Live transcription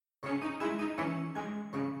Do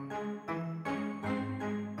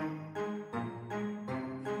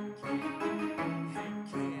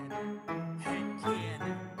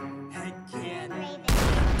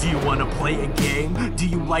you wanna play a game? Do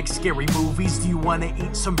you like scary movies? Do you wanna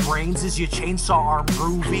eat some brains? Is your chainsaw arm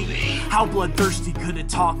groovy? How bloodthirsty could a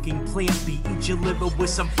talking plant be? Eat your liver with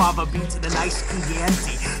some fava beans and a nice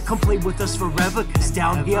Chianti. Come play with us forever, cause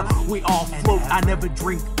down here we all float. I never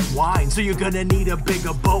drink wine, so you're gonna need a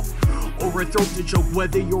bigger boat or a throat to choke.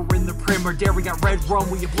 Whether you're in the prim or dairy, got red rum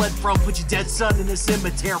where you bled from. Put your dead son in a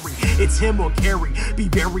cemetery. It's him or Carrie. Be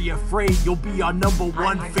very afraid you'll be our number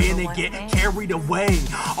one fan and get carried away.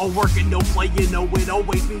 All work and no play, you know it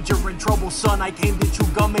always means you're in trouble, son. I came to chew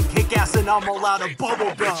gum and kick ass and I'm all out of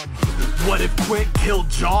bubble gum. What if Quint killed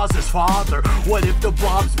Jaws' father? What if the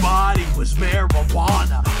Blob's body was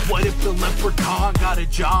marijuana? What if the leprechaun got a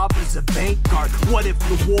job as a bank guard? What if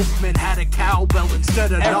the Wolfman had a cowbell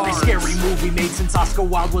instead of every scary movie made since Oscar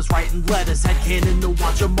Wilde was writing letters had canon to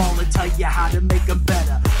watch them all and tell you how to make them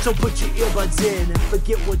better. So put your earbuds in and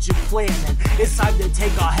forget what you're planning. It's time to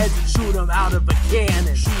take our heads and shoot them out of a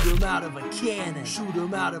cannon. Shoot them out of a cannon. Shoot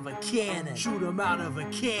them out of a cannon. Shoot them out of a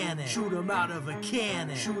cannon. Shoot them out of a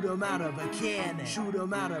cannon. Shoot them out of a cannon. Shoot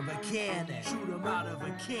them out of a cannon. Shoot them out of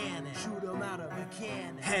a cannon. Shoot them out of a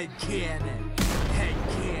cannon. Head cannon. Head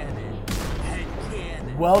cannon. Head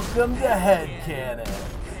cannon. Welcome to Head Cannon.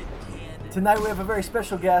 Tonight we have a very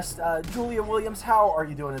special guest, Julia Williams. How are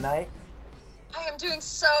you doing tonight? I am doing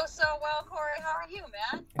so well, Corey. How are you,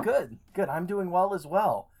 man? Good. I'm doing well as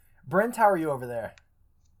well. Brent, how are you over there?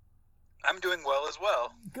 I'm doing well as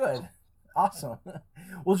well. Good. Awesome.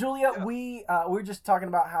 Well, Julia, we were just talking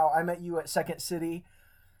about how I met you at Second City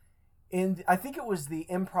in, I think it was the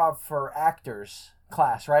improv for actors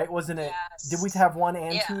class, right? Wasn't it? Yes. Did we have one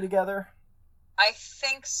and two together? I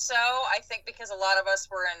think so. I think because a lot of us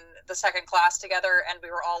were in the second class together and we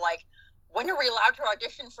were all like, when are we allowed to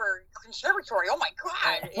audition for conservatory? Oh my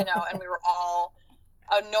God, and we were all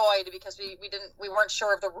annoyed because we weren't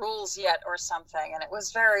sure of the rules yet or something. And it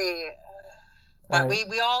was very, but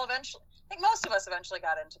we all eventually, I think most of us eventually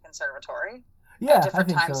got into conservatory. Yeah. At different I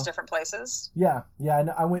think times, so. Different places. Yeah.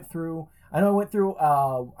 I went through, I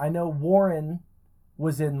know Warren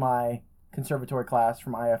was in my conservatory class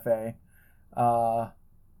from IFA.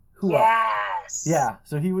 Who else? Yes. Yeah.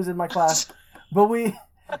 So he was in my class, but when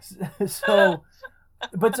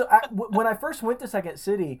I first went to Second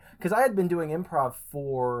City, because I had been doing improv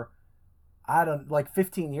for,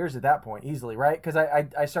 15 years at that point, easily, right? Because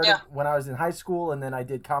I started when I was in high school, and then I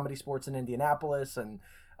did comedy sports in Indianapolis, and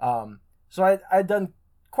so I'd done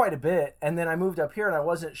quite a bit, and then I moved up here, and I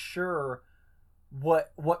wasn't sure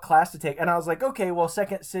what class to take, and I was like, okay, well,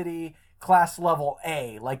 Second City class level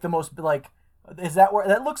A, like the most, like, is that where,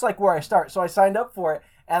 that looks like where I start, so I signed up for it,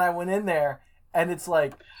 and I went in there, and it's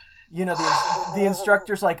like, the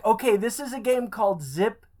instructor's like, okay, this is a game called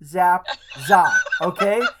Zip, Zap, Zop,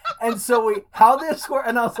 okay? And so how this works,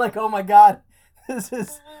 and I was like, oh my God, this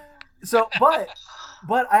is, so,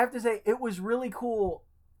 but I have to say, it was really cool,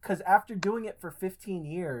 because after doing it for 15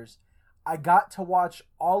 years, I got to watch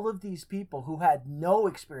all of these people who had no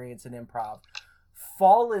experience in improv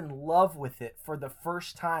fall in love with it for the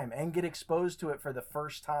first time and get exposed to it for the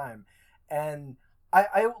first time. And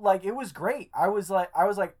I like, it was great. I was like, I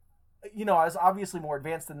was obviously more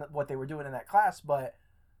advanced than what they were doing in that class,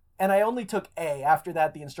 and I only took A. After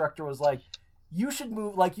that, the instructor was like, you should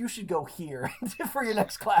move, like, you should go here for your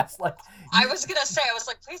next class. Like, I was going to say, I was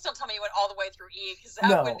like, please don't tell me you went all the way through E, because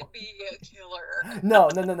that would be a killer.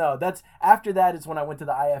 No. That's, after that is when I went to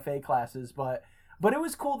the IFA classes, but it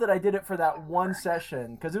was cool that I did it for that one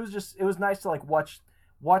session, because it was nice to, like, watch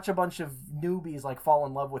a bunch of newbies, like, fall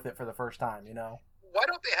in love with it for the first time, Why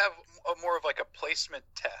don't they have more of, like, a placement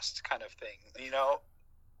test kind of thing,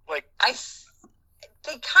 Like,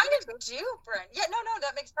 they kind of do, Brent. Yeah, no,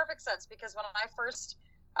 that makes perfect sense, because when I first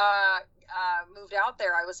moved out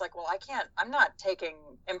there, I was like, well, I'm not taking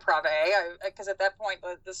improv A, because at that point,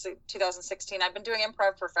 this is 2016, I've been doing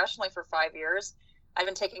improv professionally for 5 years. I've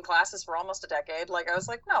been taking classes for almost a decade. Like, I was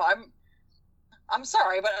like, no, I'm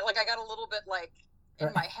sorry, but, like, I got a little bit, like,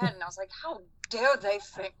 in my head, and I was like, how dare they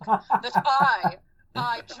think that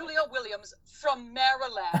I, Julia Williams from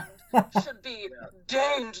Maryland, should be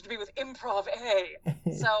deigned to be with Improv A.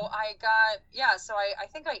 So I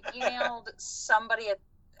think I emailed somebody at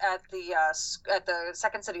the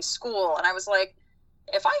Second City school, and I was like,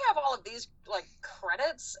 if I have all of these, like,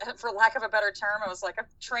 credits, for lack of a better term, I was like,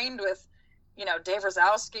 I've trained with, Dave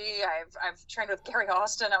Rosowski, I've trained with Gary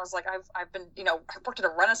Austin. I was like, I've been, I've worked at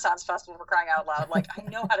a Renaissance festival, for crying out loud. Like, I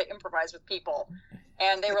know how to improvise with people.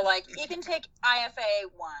 And they were like, you can take IFA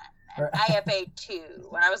 1. IFA 2.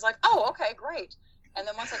 And I was like, oh, okay, great. And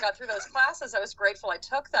then once I got through those classes, I was grateful I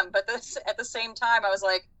took them. But at the same time, I was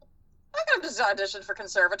like, I could have just auditioned for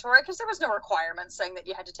conservatory because there was no requirement saying that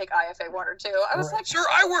you had to take IFA 1 or 2. I was like, sir,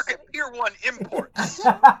 I work at Pier 1 Imports.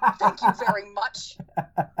 Thank you very much.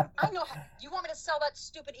 I know. You want me to sell that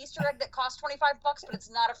stupid Easter egg that costs $25, but it's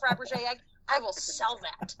not a Fabergé egg? I will sell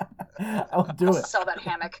that. I'll do it. Sell that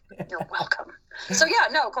hammock. You're welcome. So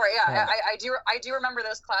yeah, no, Corey. Yeah, I do remember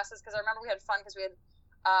those classes because I remember we had fun because we had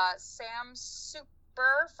Sam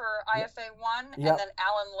Super for IFA 1, and then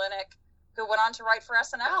Alan Linick, who went on to write for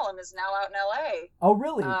SNL and is now out in LA. Oh,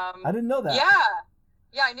 really? I didn't know that.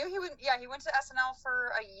 Yeah, I knew he went. Yeah, he went to SNL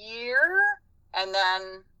for a year, and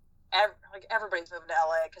then everybody's moving to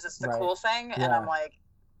LA because it's the cool thing, and I'm like,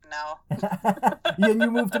 no. And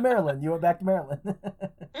you moved to Maryland. You went back to Maryland.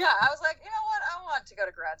 Yeah, I was like, you know what? I want to go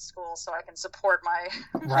to grad school so I can support my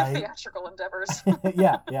theatrical endeavors.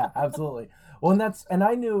 Yeah, absolutely. Well, and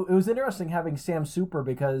I knew it was interesting having Sam Super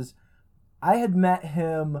because I had met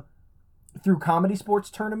him through comedy sports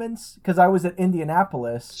tournaments because I was at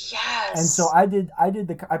Indianapolis. Yes. And so I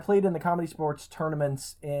played in the comedy sports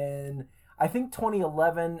tournaments in I think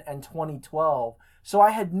 2011 and 2012. So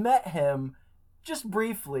I had met him just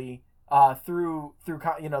briefly through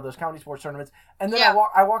those comedy sports tournaments. And then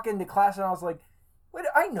I walk into class and I was like, wait,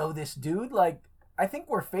 I know this dude. Like, I think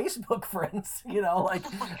we're Facebook friends, like.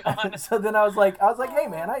 Oh my God. So then I was like, hey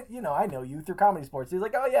man, I know you through comedy sports. He's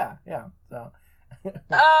like, oh yeah. So.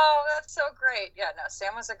 Oh, that's so great. Yeah, no,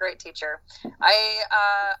 Sam was a great teacher. I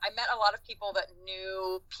met a lot of people that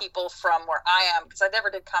knew people from where I am because I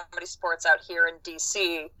never did comedy sports out here in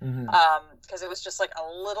DC because it was just like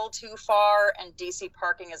a little too far, and DC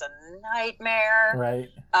parking is a nightmare. Right.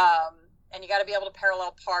 And you got to be able to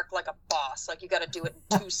parallel park like a boss. Like you got to do it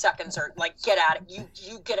in 2 seconds or like get at it.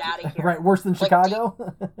 You get out of here. Right. Worse than Chicago.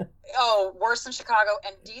 Worse than Chicago.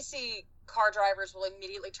 And DC car drivers will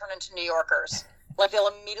immediately turn into New Yorkers. Like they'll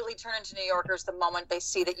immediately turn into New Yorkers the moment they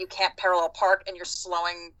see that you can't parallel park and you're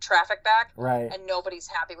slowing traffic back. Right. And nobody's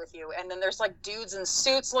happy with you. And then there's like dudes in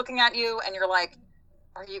suits looking at you and you're like,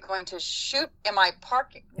 are you going to shoot? Am I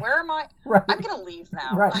parking? Where am I? Right. I'm going to leave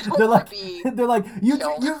now. Right. They're like,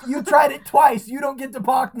 you tried it twice. You don't get to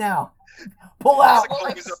park now. Pull out. He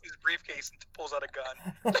opens up his briefcase and pulls out a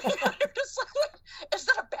gun. You're just like, is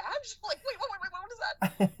that a badge? Like, wait, what is that?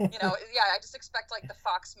 I just expect like the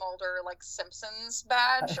Fox Mulder, like Simpsons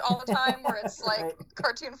badge all the time, where it's like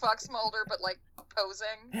cartoon Fox Mulder, but like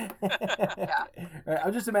posing. Yeah. Right.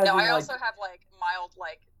 I'm just imagining. No, I also have like mild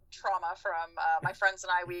like trauma from my friends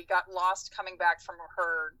and I. We got lost coming back from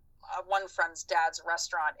her one friend's dad's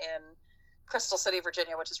restaurant in Crystal City,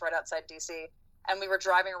 Virginia, which is right outside DC. And we were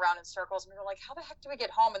driving around in circles, and we were like, how the heck do we get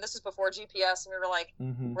home? And this is before GPS, and we were like,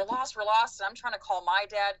 we're lost. And I'm trying to call my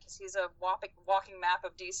dad because he's a walking map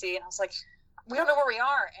of DC. And I was like, we don't know where we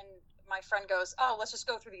are. And my friend goes, oh, let's just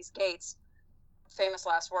go through these gates. Famous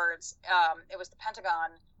last words. It was the Pentagon.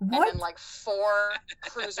 What? And then like 4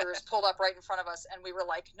 cruisers pulled up right in front of us, and we were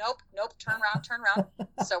like, nope, turn around.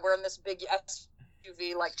 So we're in this big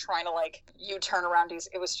SUV, like trying to like U-turn around these.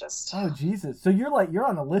 It was just, oh Jesus. So you're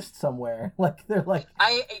on a list somewhere. Like they're like,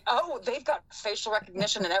 they've got facial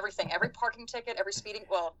recognition and everything. Every parking ticket, every speeding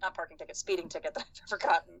ticket that I've ever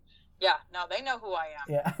gotten. Yeah, no, they know who I am.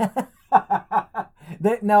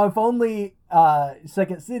 Yeah. Now, if only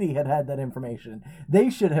Second City had that information,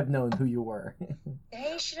 they should have known who you were.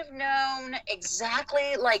 They should have known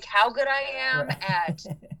exactly like how good I am at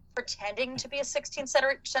pretending to be a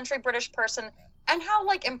 16th century British person, and how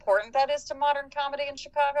like important that is to modern comedy in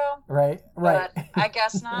Chicago. Right. But I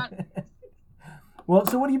guess not. Well,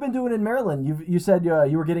 so what have you been doing in Maryland? You said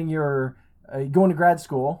you were getting your going to grad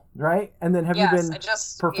school, right? And then have you been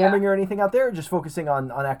performing or anything out there, or just focusing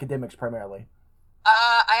on academics primarily?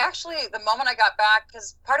 I actually, the moment I got back,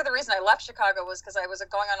 because part of the reason I left Chicago was because I was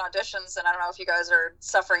going on auditions, and I don't know if you guys are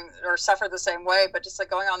suffering or suffer the same way, but just like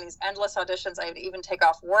going on these endless auditions, I would even take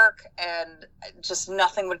off work, and just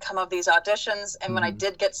nothing would come of these auditions. And when I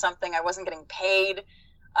did get something, I wasn't getting paid.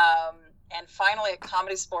 And finally at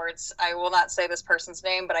Comedy Sports, I will not say this person's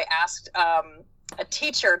name, but I asked a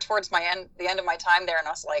teacher towards the end of my time there, and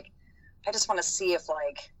I was like, I just want to see if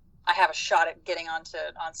like I have a shot at getting onto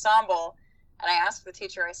Ensemble. And I asked the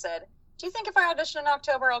teacher, I said, do you think if I audition in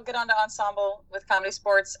October, I'll get onto Ensemble with Comedy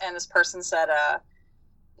Sports? And this person said,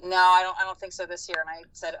 no, I don't think so this year. And I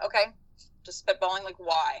said, okay, just spitballing, like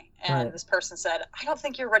why? And this person said, I don't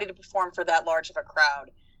think you're ready to perform for that large of a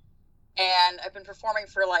crowd. And I've been performing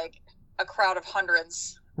for like a crowd of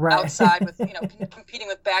hundreds outside with, competing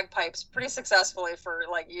with bagpipes pretty successfully for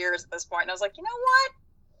like years at this point. And I was like, you know what?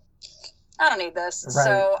 I don't need this. Right.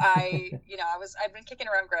 So I'd been kicking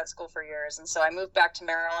around grad school for years. And so I moved back to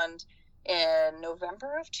Maryland in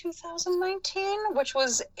November of 2019, which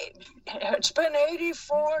was, it's been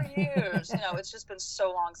 84 years. It's just been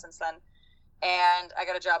so long since then. And I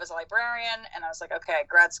got a job as a librarian, and I was like, okay,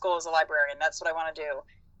 grad school as a librarian, that's what I want to do.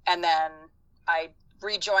 And then I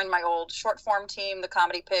rejoined my old short form team, the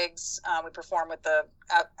Comedy Pigs. We perform with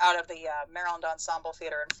out of the Maryland Ensemble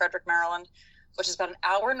Theater in Frederick, Maryland, which is about an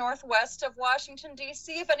hour northwest of Washington,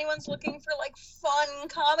 D.C. If anyone's looking for like fun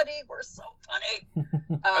comedy, we're so funny.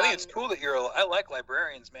 I think it's cool that I like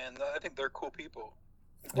librarians, man. I think they're cool people.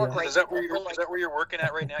 We're great. Is that where you're working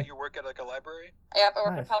at right now? You work at like a library? Yep, I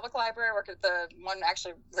work at a public library. I work at the one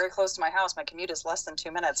actually very close to my house. My commute is less than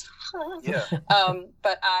 2 minutes. Yeah.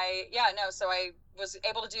 So I was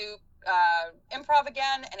able to do improv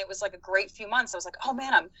again, and it was like a great few months. I was like, oh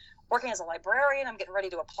man, I'm working as a librarian. I'm getting ready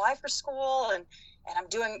to apply for school, and I'm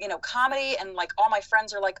doing, comedy, and like all my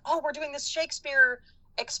friends are like, oh, we're doing this Shakespeare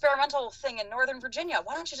experimental thing in Northern Virginia.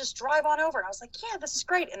 Why don't you just drive on over? And I was like, yeah, this is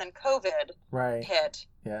great. And then COVID hit.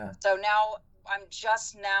 Yeah. So now I'm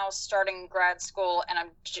just now starting grad school,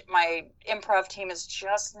 and my improv team is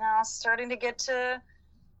just now starting to get to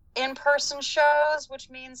in-person shows, which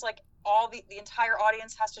means like all the entire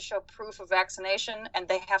audience has to show proof of vaccination, and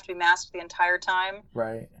they have to be masked the entire time.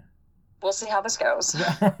 Right. We'll see how this goes.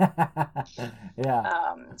 Yeah.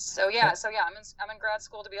 I'm in grad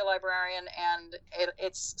school to be a librarian, and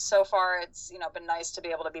it's been nice to be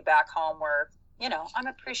able to be back home where, I'm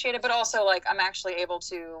appreciated, but also like I'm actually able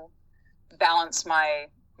to balance my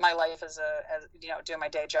life as doing my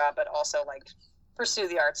day job, but also like pursue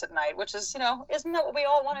the arts at night, which is, isn't that what we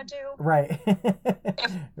all want to do? Right.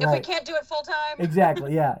 If we can't do it full time.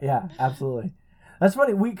 Exactly. Yeah, absolutely. That's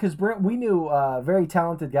funny. Because Brent, we knew a very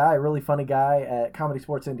talented guy, really funny guy at Comedy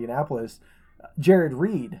Sports Indianapolis. Jared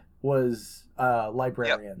Reed was a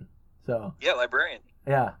librarian. Yep. So. Yeah, librarian.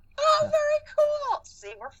 Yeah. Oh, very cool.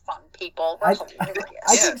 See, we're fun people. I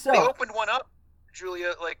think so. They opened one up,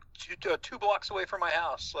 Julia, like 2 blocks away from my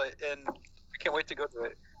house, and I can't wait to go to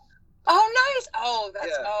it. Oh, nice. Oh,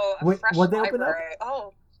 that's fresh what'd they library. Open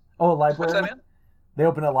up? Oh, a library. What's that, man? They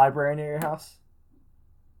opened a library near your house?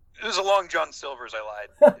 It was a Long John Silver's. I lied.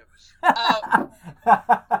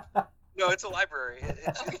 No, it's a library.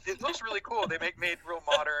 It looks really cool. They made real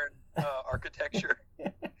modern architecture,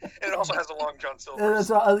 and it also has a Long John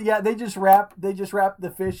Silver's. They just wrap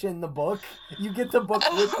the fish in the book. You get the book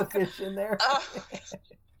with the fish in there.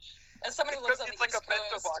 As somebody who lives on the It's like East a bento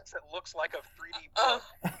Coast. box that looks like a 3D book.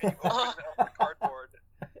 And you open it up with cardboard.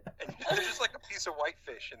 And there's just like a piece of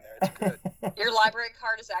whitefish in there. It's good. Your library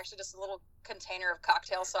card is actually just a little container of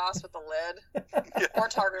cocktail sauce with the lid, or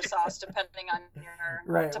tartar sauce, depending on your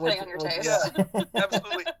taste. Yeah,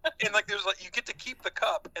 absolutely. And like you get to keep the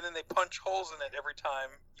cup, and then they punch holes in it every time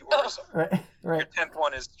you order something. Right. Your 10th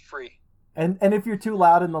one is free. And if you're too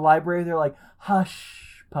loud in the library, they're like,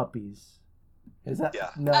 "Hush, puppies." Is that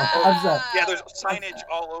no? Yeah, there's signage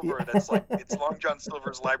all over that's like it's Long John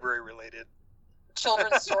Silver's library related.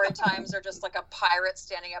 Children's story times are just like a pirate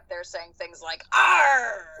standing up there saying things like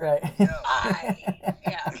 "Arr!" Right. Yeah. I.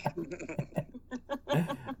 Yeah.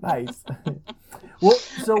 Nice. Well,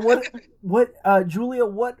 so what, Julia?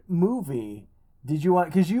 What movie did you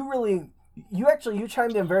want? Because you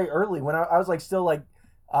chimed in very early when I was like still like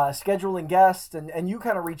scheduling guests, and you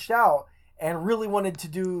kind of reached out and really wanted to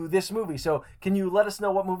do this movie. So can you let us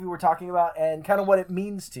know what movie we're talking about and kind of what it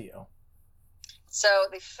means to you? So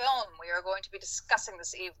the film we are going to be discussing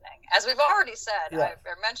this evening, as we've already said, I've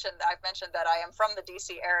mentioned that I am from the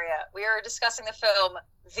DC area. We are discussing the film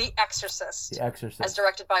The Exorcist. The Exorcist. As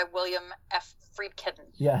directed by William F. Friedkin.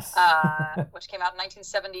 Yes. Which came out in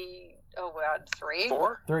 1973.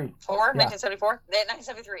 Four? 1974?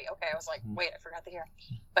 1973. Okay, I was like, wait, I forgot the year.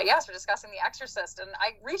 But yes, we're discussing The Exorcist. And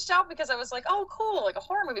I reached out because I was like, oh, cool, like a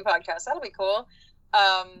horror movie podcast. That'll be cool.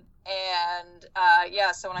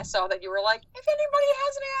 So when I saw that you were like, if anybody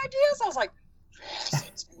has any ideas, I was like, yes,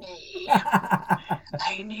 it's me.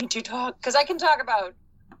 I need to talk. Because I can talk about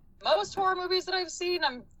most horror movies that I've seen.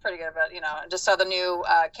 I'm pretty good about, I just saw the new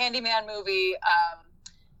Candyman movie.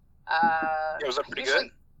 Was that pretty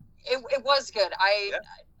good? It was good. I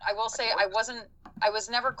will say I was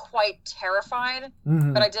never quite terrified,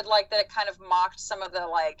 but I did like that it kind of mocked some of the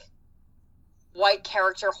like white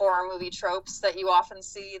character horror movie tropes that you often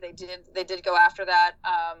see. They did go after that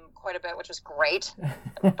quite a bit, which was great.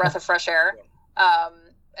 Breath of fresh air.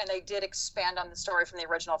 And they did expand on the story from the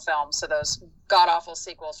original film, so those god-awful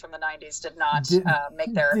sequels from the 90s did not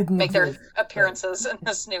make their appearances in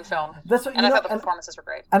this new film. That's what, I thought the performances were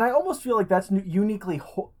great. And I almost feel like that's uniquely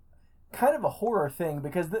kind of a horror thing,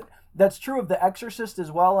 because that's true of The Exorcist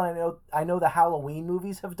as well, and I know the Halloween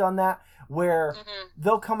movies have done that, where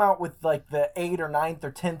they'll come out with like the 8th or 9th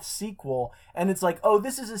or 10th sequel, and it's like, oh,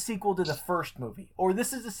 this is a sequel to the first movie, or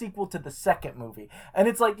this is a sequel to the second movie, and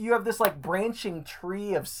it's like you have this like branching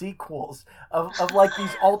tree of sequels of like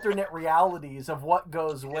these alternate realities of what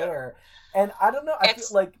goes where, and I don't know, I feel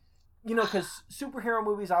like, you know, because superhero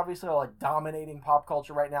movies obviously are like dominating pop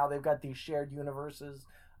culture right now. They've got these shared universes,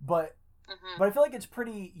 but I feel like it's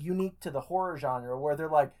pretty unique to the horror genre, where they're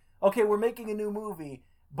like, okay, we're making a new movie,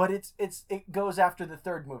 but it goes after the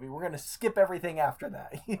third movie. We're gonna skip everything after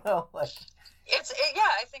that, you know, like.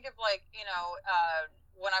 I think of like, you know,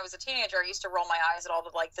 when I was a teenager, I used to roll my eyes at all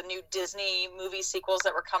the new Disney movie sequels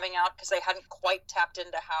that were coming out, because they hadn't quite tapped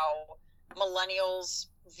into how millennials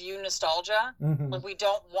view nostalgia. Like, we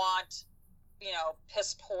don't want, you know,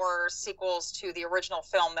 piss poor sequels to the original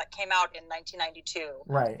film that came out in 1992,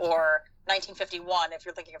 right, or 1951 if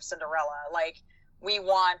you're thinking of Cinderella. Like, we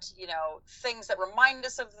want, you know, things that remind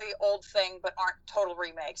us of the old thing but aren't total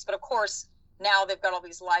remakes. But of course, now they've got all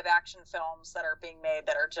these live action films that are being made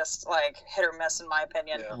that are just like hit or miss, in my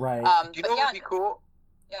opinion. Yeah. Right. You know what would be cool?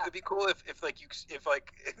 Yeah. It'd be cool if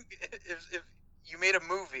you made a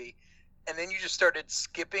movie and then you just started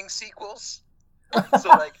skipping sequels. So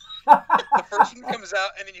like the first one comes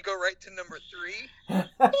out and then you go right to number 3. Yes.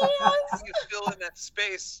 And you fill in that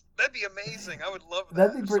space. That'd be amazing. I would love that.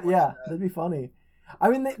 That'd be pretty. Yeah, that'd be funny. I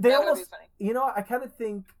mean, they almost. You know, I kind of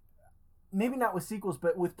think, maybe not with sequels,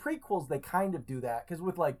 but with prequels, they kind of do that. Because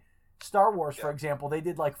with like Star Wars, for example, they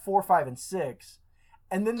did like 4, 5, and 6,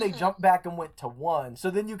 and then they jumped back and went to 1. So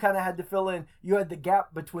then you kind of had to fill in. You had the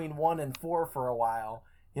gap between 1 and 4 for a while.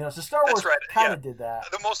 You know, so Star Wars kind of did that.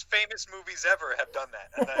 The most famous movies ever have done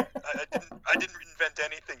that, and I didn't invent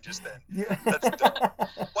anything just then. Yeah. That's dumb.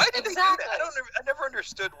 Why did they do that? I never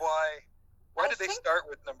understood why. Why did they start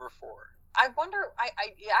with number 4? I wonder. I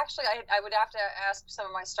would have to ask some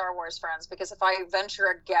of my Star Wars friends, because if I venture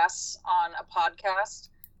a guess on a podcast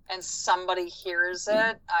and somebody hears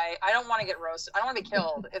it, I don't want to get roasted. I don't want to be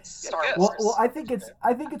killed. It's Star Wars. Well, I think it's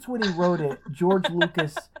when he wrote it, George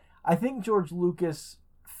Lucas. I think George Lucas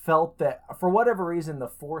felt that for whatever reason the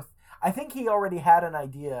 4th, I think he already had an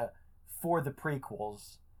idea for the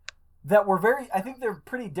prequels that were I think they're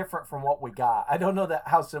pretty different from what we got. I don't know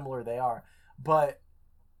how similar they are, but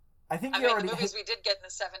I think the movies we did get in the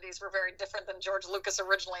 70s were very different than George Lucas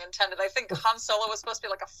originally intended. I think Han Solo was supposed to be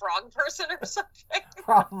like a frog person or something.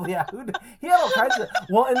 Probably, yeah. He had all kinds of...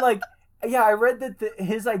 Well, and like, yeah, I read that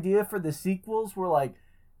his idea for the sequels were like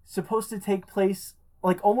supposed to take place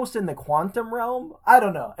like almost in the quantum realm. I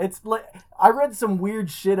don't know. It's like, I read some weird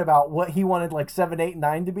shit about what he wanted like 7, 8,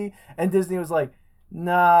 9 to be, and Disney was like,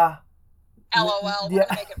 nah. LOL, we're gonna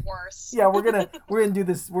make it worse. Yeah, we're gonna do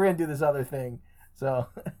this other thing. So.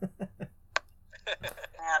 Man.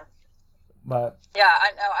 But. Yeah, I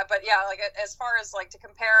know. But yeah, like as far as like to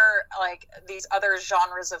compare like these other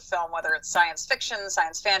genres of film, whether it's science fiction,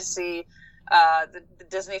 science fantasy, the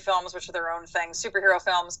Disney films, which are their own thing, superhero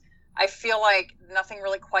films, I feel like nothing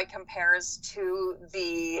really quite compares to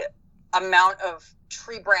the amount of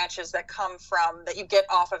tree branches that you get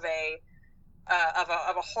off of a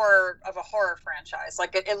horror franchise.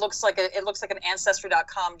 Like it looks like an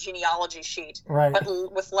Ancestry.com genealogy sheet, right? But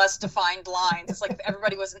with less defined lines. It's like if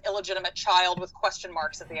everybody was an illegitimate child with question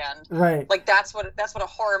marks at the end, right? Like that's what a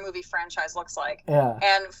horror movie franchise looks like. Yeah.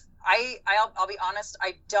 And I'll be honest,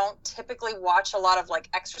 I don't typically watch a lot of like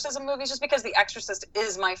exorcism movies, just because The Exorcist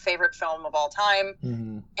is my favorite film of all time.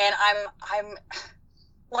 Mm-hmm. And I'm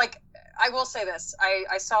like, I will say this,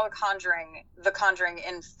 I saw The Conjuring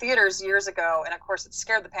in theaters years ago, and of course it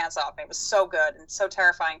scared the pants off me. It was so good and so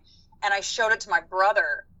terrifying. And I showed it to my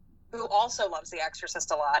brother, who also loves The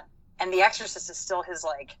Exorcist a lot, and The Exorcist is still his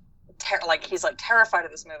he's like terrified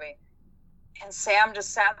of this movie. And Sam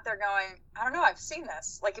just sat there going, I don't know, I've seen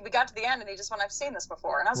this. Like, we got to the end and he just went, I've seen this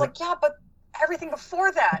before. And I was like, yeah, but everything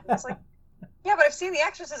before that. And it's like, yeah, but I've seen The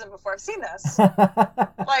Exorcism before. I've seen this.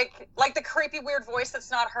 like the creepy weird voice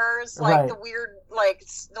that's not hers, like right. The weird like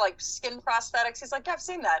skin prosthetics. He's like, yeah, I've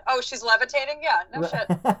seen that. Oh, she's levitating? Yeah, no shit.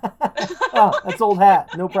 Oh, that's old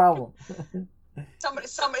hat. No problem. Somebody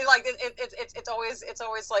like it's always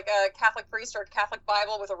like a Catholic priest or a Catholic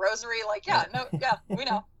Bible with a rosary. Like, yeah, we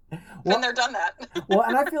know. Been there, done that. Well,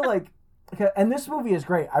 and I feel like, and this movie is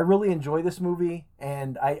great. I really enjoy this movie,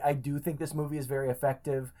 and I do think this movie is very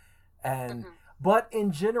effective. And but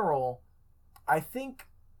in general, I think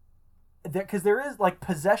that because there is like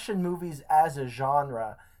possession movies as a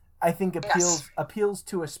genre, I think appeals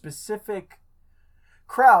to a specific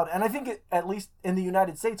crowd, and I think at least in the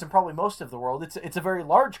United States and probably most of the world, it's a very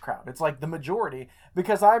large crowd. It's like the majority,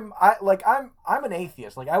 because I'm an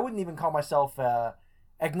atheist. Like, I wouldn't even call myself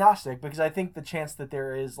agnostic, because I think the chance that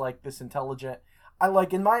there is like this intelligent,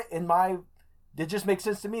 it just makes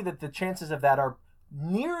sense to me that the chances of that are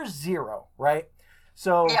near zero, right?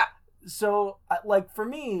 So Yeah. So like for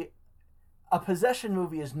me, a possession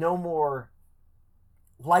movie is no more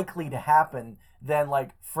likely to happen than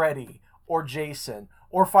like Freddy or Jason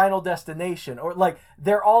or Final Destination, or like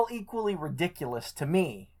they're all equally ridiculous to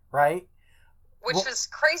me, right? Which is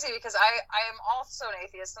crazy, because I am also an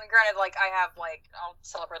atheist. And granted, like, I'll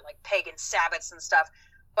celebrate like pagan Sabbats and stuff.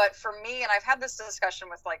 But for me, and I've had this discussion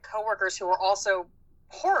with like coworkers who are also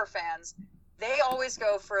horror fans, they always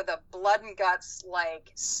go for the blood and guts,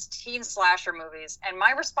 like teen slasher movies. And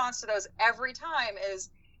my response to those every time is,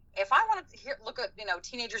 if I want to look at,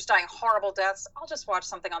 teenagers dying horrible deaths, I'll just watch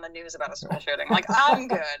something on the news about a school shooting. Like, I'm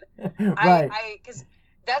good. Right. Because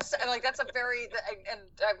that's a very, and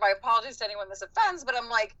my apologies to anyone this offends, but I'm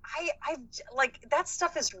like, I like, that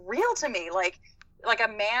stuff is real to me. Like a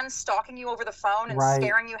man stalking you over the phone and Right.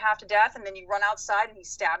 scaring you half to death, and then you run outside and he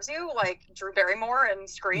stabs you, like Drew Barrymore and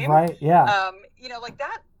Scream. Right, yeah. Like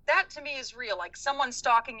that to me is real. Like someone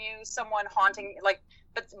stalking you, someone haunting, like,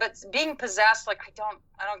 but being possessed, like I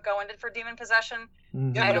don't go into for demon possession.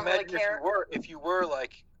 Mhm. Yeah, I but don't really imagine care. if you were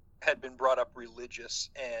like had been brought up religious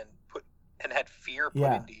and had fear put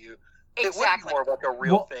Yeah. into you, it would Exactly. be more like a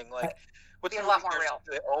real Well, thing. Like what's Be a the lot movie? more There's real.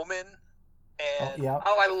 The Omen, and Yeah.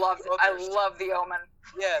 Oh, I love The Omen.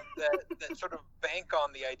 yeah, that sort of bank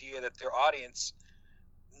on the idea that their audience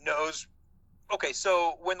knows. Okay,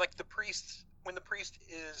 so when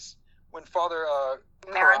Father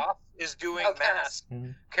Marin? Karras is doing Oh, mass,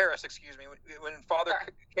 Mhm. Karras, excuse me, when Father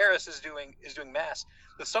Sorry. Karras is doing mass,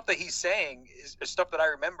 the stuff that he's saying is stuff that I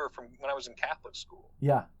remember from when I was in Catholic school.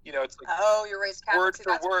 Yeah. It's like Oh, you're raised Catholic. word See,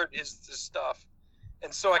 for that's- word is the stuff,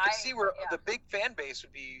 and so I could I- see where yeah. the big fan base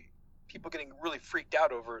would be people getting really freaked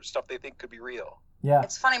out over stuff they think could be real. Yeah.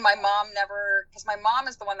 It's funny, my mom because my mom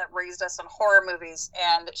is the one that raised us on horror movies,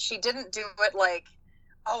 and she didn't do it like,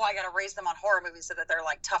 oh, I got to raise them on horror movies so that they're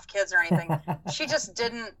like tough kids or anything. She just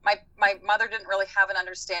didn't, my mother didn't really have an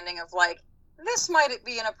understanding of like, this might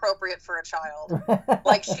be inappropriate for a child.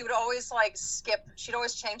 Like she would always like she'd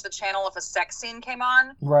always change the channel if a sex scene came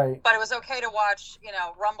on, Right. but it was okay to watch,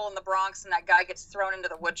 Rumble in the Bronx and that guy gets thrown into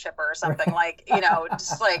the wood chipper or something, like,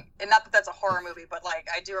 just like, and not that that's a horror movie, but like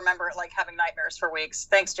I do remember it like having nightmares for weeks.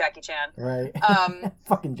 Thanks, Jackie Chan. Right. Um,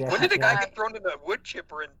 Fucking Jackie. When did a guy Chan. get thrown in the wood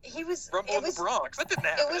chipper and Rumble in the Bronx? That didn't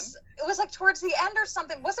happen. It was like towards the end or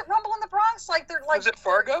something. Was it Rumble in the Bronx? Like they're like. Was it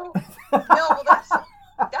Fargo? No, well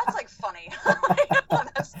that's like funny.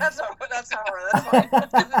 that's not horror.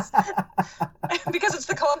 That's funny. Because it's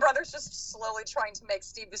the Coen Brothers just slowly trying to make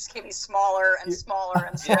Steve Buscemi smaller and smaller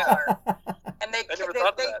and smaller. And I never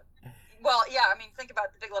thought that. Well, yeah, I mean, think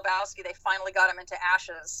about The Big Lebowski. They finally got him into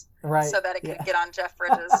ashes, Right. so that it could Yeah. get on Jeff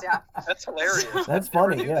Bridges. Yeah, That's hilarious. That's I never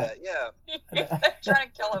funny, knew yeah. that. Yeah.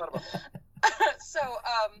 trying to kill him. I thought about that. So,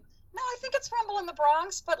 no, I think it's Rumble in the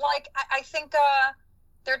Bronx, but like, I think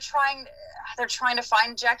they're trying to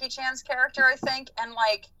find Jackie Chan's character, I think, and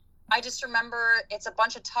like, I just remember it's a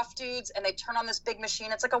bunch of tough dudes, and they turn on this big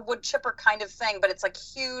machine. It's like a wood chipper kind of thing, but it's like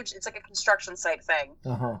huge. It's like a construction site thing,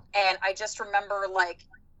 Uh-huh. and I just remember like,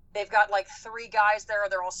 they've got like 3 guys there.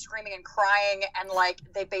 They're all screaming and crying, and like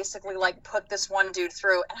they basically like put this one dude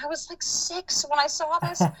through. And I was like 6 when I saw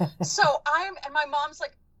this. So and my mom's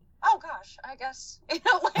like, oh gosh, I guess,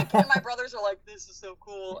 like, and my brothers are like, this is so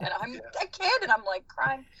cool, and I'm a kid, and I'm like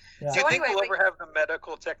crying. Yeah. Do you So think anyway, we'll ever have the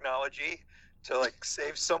medical technology to like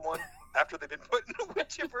save someone after they've been put in a wood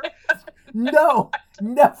chipper? No,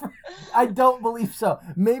 never. I don't believe so.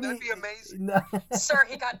 Maybe. That'd be amazing. No. Sir,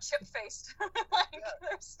 he got chip-faced. Like,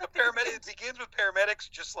 there's The paramedic. It begins with paramedics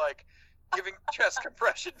just like giving chest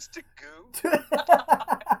compressions to goo. That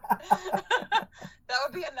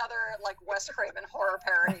would be another like Wes Craven horror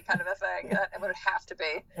parody kind of a thing. It would have to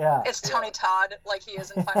be. Yeah. It's Tony Todd, like he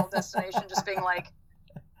is in Final Destination, just being like,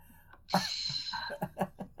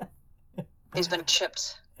 he's been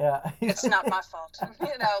chipped. Yeah. It's not my fault.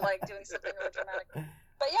 Like doing something really dramatic.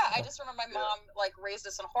 But yeah, I just remember my mom like raised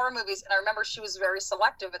us on horror movies, and I remember she was very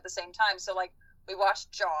selective at the same time. So like we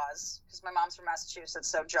watched Jaws because my mom's from Massachusetts,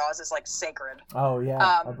 so Jaws is like sacred. Oh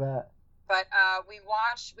yeah, I bet. But we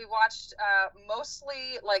watched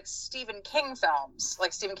mostly like Stephen King films,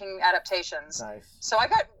 like Stephen King adaptations. Nice. So I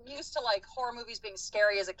got used to like horror movies being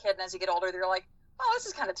scary as a kid, and as you get older, you're like, oh, this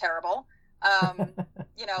is kind of terrible.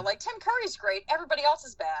 Like Tim Curry's great, everybody else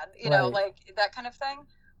is bad. Right. Like that kind of thing.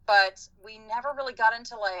 But we never really got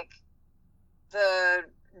into like the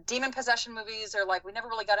demon possession movies are like, we never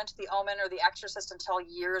really got into The Omen or The Exorcist until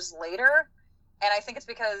years later. And I think it's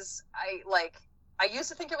because I used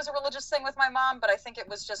to think it was a religious thing with my mom, but I think it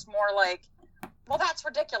was just more like, well, that's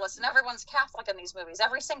ridiculous, and everyone's Catholic in these movies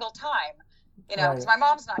every single time, you know, because my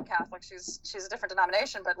mom's not Catholic, she's a different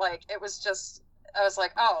denomination, but like, it was just, I was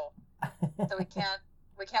like, oh, so we can't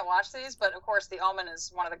watch these. But of course, The Omen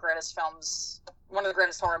is one of the greatest films, one of the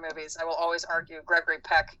greatest horror movies. I will always argue Gregory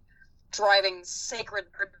Peck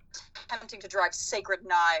attempting to drive sacred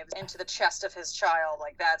knives into the chest of his child.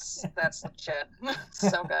 Like, that's legit.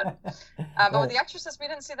 So good. But with The Exorcist, we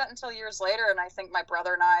didn't see that until years later. And I think my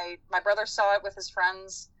brother saw it with his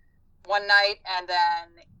friends one night, and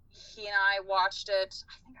then he and I watched it.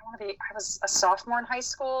 I think I was a sophomore in high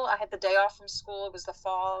school. I had the day off from school. It was the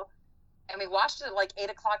fall. And we watched it at like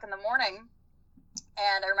 8:00 in the morning.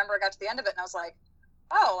 And I remember I got to the end of it and I was like,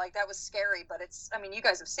 oh, like that was scary, but you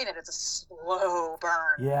guys have seen it. It's a slow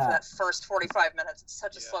burn for that first 45 minutes. It's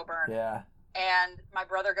such a slow burn. Yeah. And my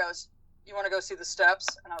brother goes, you want to go see the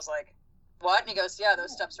steps? And I was like, what? And he goes, yeah,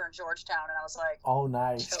 those steps are in Georgetown. And I was like, oh,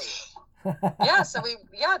 nice. Yeah. So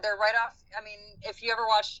they're right off. I mean, if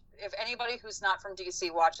anybody who's not from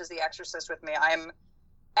DC watches The Exorcist with me, I'm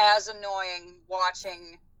as annoying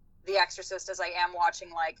watching The Exorcist as I am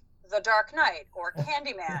watching like The Dark Knight or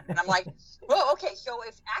Candyman. And I'm like, well, okay, so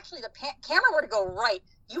if actually the camera were to go right,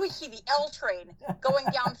 you would see the L train going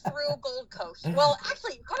down through Gold Coast. Well,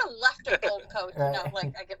 actually, you kind of left of Gold Coast, you know,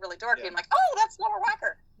 like I get really dorky. I'm like, oh, that's Lower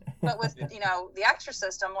Wacker. But with, you know, The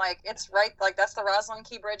Exorcist, I'm like, it's right, like that's the Roslyn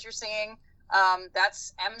Key Bridge you're seeing.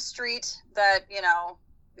 That's M Street that, you know,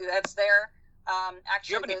 that's there. Actually,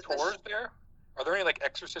 do you have any tours there? Are there any like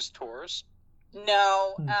Exorcist tours?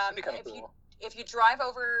 No. Cool. If you drive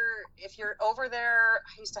over, if you're over there,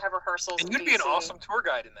 I used to have rehearsals. And you'd be an awesome tour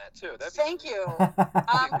guide in that too. Thank you.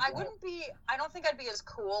 I don't think I'd be as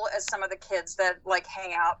cool as some of the kids that like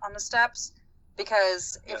hang out on the steps,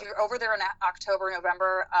 because if you're over there in October,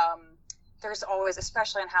 November, there's always,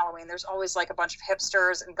 especially on Halloween, there's always like a bunch of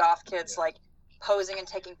hipsters and goth kids like posing and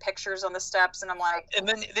taking pictures on the steps, and I'm like, and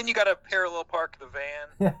then you got to parallel park the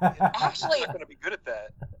van. Actually, you're not going to be good at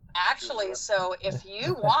that. Actually, so if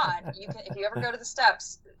you want, you can. If you ever go to the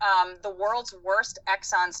steps, the world's worst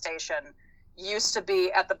Exxon station used to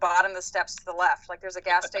be at the bottom of the steps to the left. Like there's a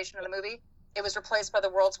gas station in the movie. It was replaced by the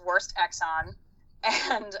world's worst Exxon,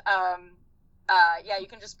 and you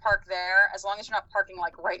can just park there as long as you're not parking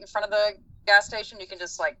like right in front of the gas station. You can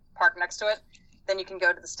just like park next to it. Then you can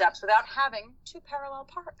go to the steps without having to parallel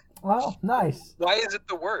park. Well, nice. Why is it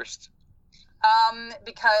the worst?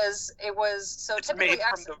 Because it was so it's typically made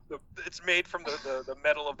it's made from the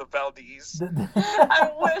metal of the Valdez.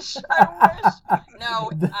 I wish.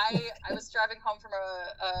 No, I was driving home from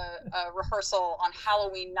a rehearsal on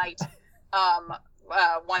Halloween night,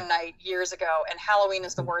 one night years ago, and Halloween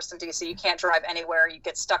is the worst in DC. You can't drive anywhere. You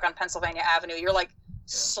get stuck on Pennsylvania Avenue. You're like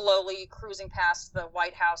slowly cruising past the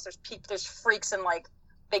White House. There's freaks in like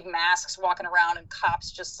big masks walking around, and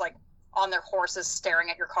cops just like on their horses staring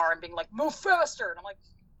at your car and being like, move faster. And I'm like,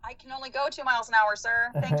 I can only go 2 miles an hour,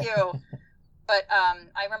 sir. Thank you. But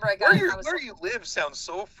I remember where you live sounds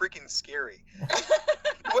so freaking scary.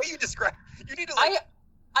 The way you describe, you need to like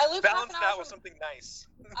I live balance that with something nice.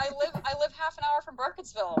 I live half an hour from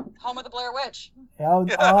Burkittsville, home of the Blair Witch. Oh,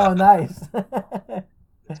 nice.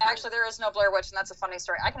 Actually, there is no Blair Witch, and that's a funny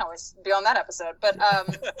story. I can always be on that episode. But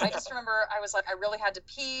I just remember I was like, I really had to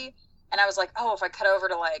pee. And I was like, oh, if I cut over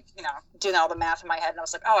to like, you know, doing all the math in my head. And I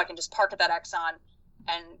was like, oh, I can just park at that Exxon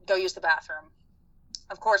and go use the bathroom.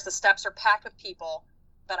 Of course, the steps are packed with people,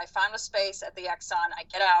 but I found a space at the Exxon. I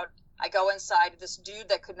get out. I go inside. This dude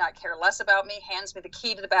that could not care less about me hands me the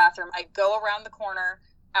key to the bathroom. I go around the corner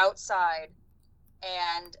outside,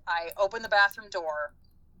 and I open the bathroom door,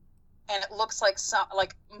 and it looks like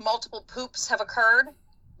multiple poops have occurred,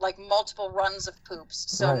 like multiple runs of poops.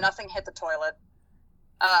 So nothing hit the toilet.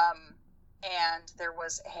 And there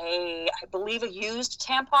was I believe a used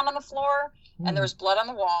tampon on the floor, and there was blood on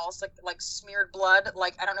the walls, like smeared blood.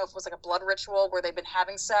 Like, I don't know if it was like a blood ritual where they've been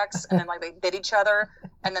having sex and then like they bit each other,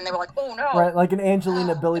 and then they were like, oh no. Right, like an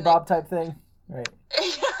Angelina Billy Bob type thing. Right.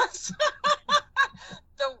 Yes.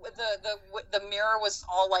 The mirror was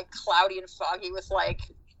all like cloudy and foggy with like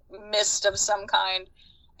mist of some kind.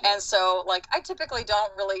 And so like I typically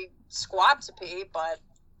don't really squat to pee, but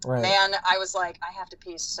man, I was like, I have to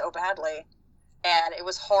pee so badly, and it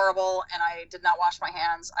was horrible, and I did not wash my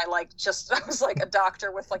hands. I was like a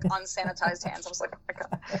doctor with like unsanitized hands. I was like, oh my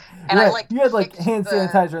god. And you had like hand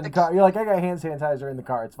sanitizer in the car. You're like, I got hand sanitizer in the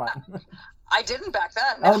car. It's fine. I didn't back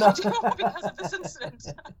then. Oh, no. Because of this incident.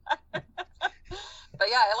 But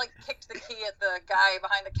yeah, I like kicked the key at the guy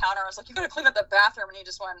behind the counter. I was like, "You gotta clean up the bathroom," and he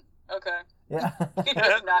just went, "Okay." Yeah. He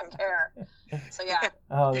did not care. So yeah.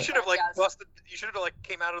 Oh, You should have busted. You should have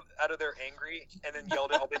came out of there angry and then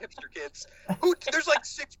yelled at all the hipster kids. There's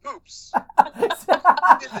 6 poops.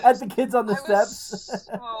 at the kids on the I steps. was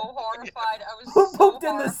so horrified. I was Who so pooped in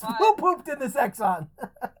horrified. Who pooped in this Exxon?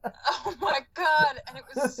 Oh my god! And it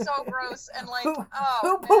was so gross. And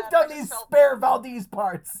who pooped on these spare Valdez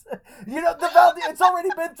parts? The Valdez. It's already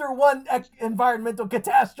been through one environmental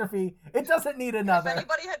catastrophe. It doesn't need another. If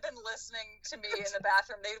anybody had been listening to me in the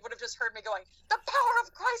bathroom, they would have just heard me going, "The power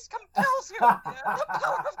of Christ compels you! The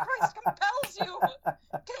power of Christ compels you!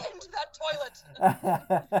 Get into that toilet!"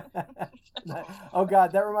 Oh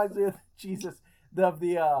God, that reminds me of Jesus.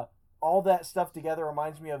 The all that stuff together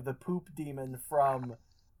reminds me of the poop demon from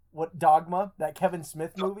Dogma, that Kevin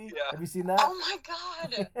Smith movie. Yeah. Have you seen that? Oh my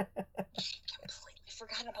God! Completely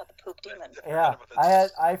forgot about the poop demon. Yeah,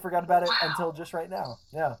 I forgot about it until just right now.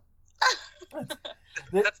 Yeah.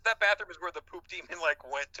 That bathroom is where the poop demon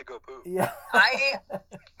went to go poop. Yeah. I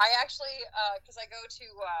actually, because I go to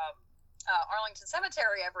Arlington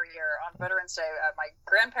Cemetery every year on Veterans Day. My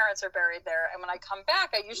grandparents are buried there, and when I come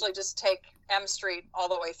back, I usually just take M Street all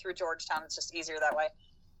the way through Georgetown. It's just easier that way.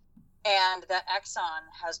 And the Exxon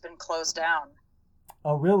has been closed down.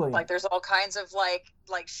 Oh, really? There's all kinds of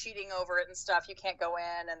sheeting over it and stuff. You can't go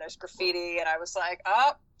in, and there's graffiti. And I was like,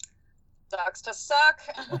 oh, sucks to suck.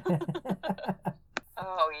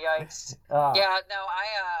 Oh, yikes. Yeah, no,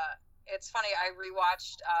 it's funny. I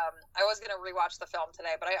rewatched, I was going to rewatch the film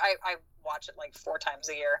today, but I watch it 4 times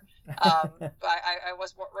a year. But I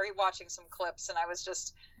was rewatching some clips, and I was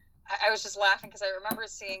just laughing because I remember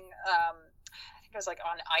seeing, I think it was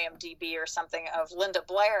on IMDb or something, of Linda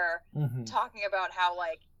Blair talking about how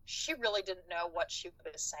she really didn't know what she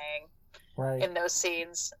was saying in those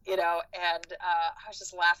scenes, and I was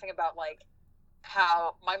just laughing about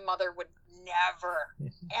how my mother would never,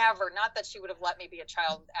 ever, not that she would have let me be a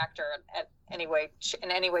child actor in any way,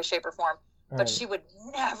 shape, or form, but she would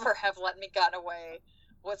never have let me get away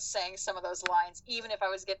with saying some of those lines, even if I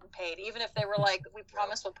was getting paid, even if they were we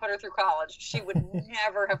promise we'll put her through college. She would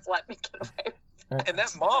never have let me get away. And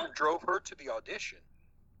that mom drove her to the audition.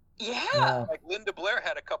 Yeah. Linda Blair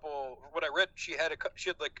had a couple. What I read, she had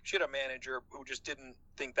a manager who just didn't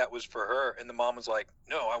think that was for her, and the mom was like,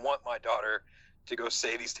 "No, I want my daughter to go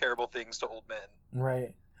say these terrible things to old men."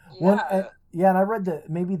 Right. Yeah. And I read that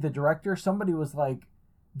maybe the director, somebody was like,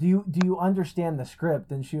 do you understand the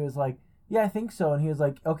script? And she was like, yeah, I think so. And he was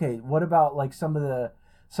like, okay, what about some of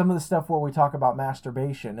the stuff where we talk about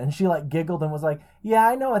masturbation? And she giggled and was like, yeah,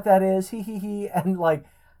 I know what that is. He he he. And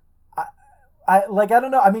I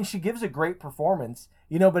don't know. I mean, she gives a great performance,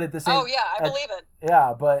 but at the same. Oh yeah, I believe it.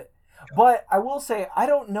 Yeah, but I will say I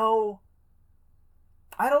don't know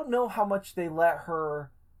how much they let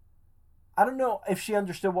her. I don't know if she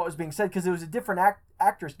understood what was being said because it was a different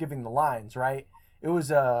actress giving the lines, right? It was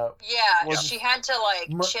she had to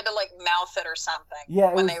mouth it or something.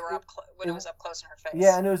 Yeah, when it was up close in her face.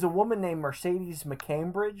 Yeah, and it was a woman named Mercedes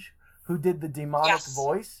McCambridge who did the demonic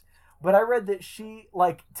voice. But I read that she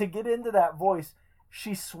to get into that voice,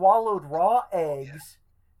 she swallowed raw eggs.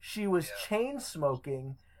 She was chain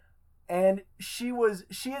smoking. And she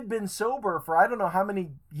had been sober for I don't know how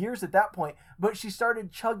many years at that point, but she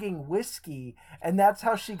started chugging whiskey, and that's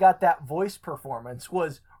how she got that voice performance,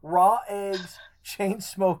 was raw eggs, chain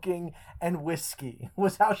smoking, and whiskey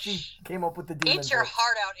was how she came up with the demon. Eat your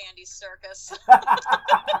heart out, Andy Serkis.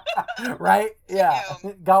 Right? Yeah.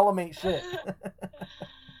 Gollum ain't shit.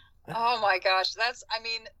 Oh my gosh.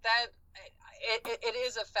 It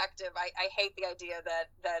is effective. I hate the idea that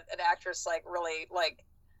an actress really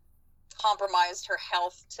compromised her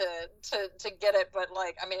health to get it, but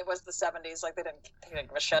it was the 70s, they didn't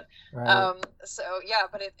give a shit. Right. So yeah,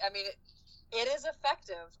 but it is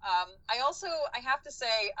effective. I have to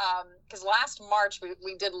say, because last March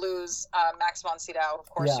we did lose Max von Sydow, of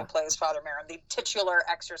course, who plays Father Merrin, the titular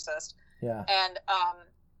exorcist. Yeah. And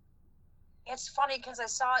it's funny because I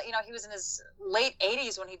saw, he was in his late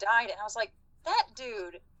 80s when he died, and I was like, that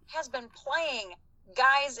dude has been playing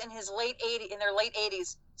guys in their late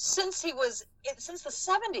 80s since the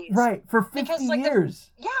 70s. Right, for 50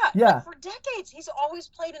 years. For decades. He's always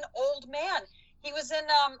played an old man. He was in,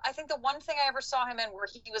 I think the one thing I ever saw him in where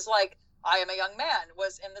he was I am a young man,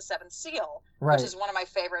 was in The Seventh Seal, which is one of my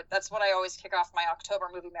favorite. That's what I always kick off my October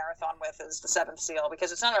movie marathon with, is The Seventh Seal,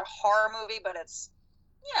 because it's not a horror movie, but it's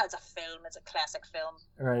a film. It's a classic film.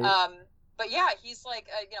 Right. But yeah, he's a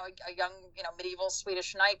young, medieval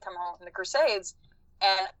Swedish knight come home from the Crusades.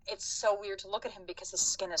 And it's so weird to look at him because his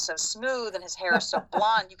skin is so smooth and his hair is so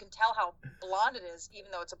blonde. You can tell how blonde it is, even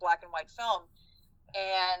though it's a black and white film.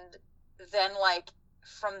 And then, like,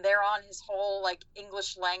 from there on, his whole, like,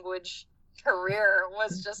 English language career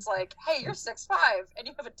was just like, hey, you're 6'5", and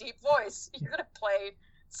you have a deep voice. You're going to play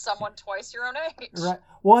someone twice your own age. Right.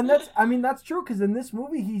 Well, and that's true, because in this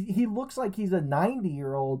movie, he looks like he's a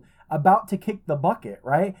 90-year-old about to kick the bucket,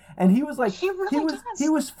 right? And he was like, he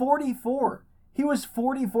was 44. He was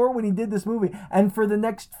 44 when he did this movie, and for the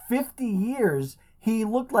next 50 years, he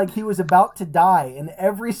looked like he was about to die in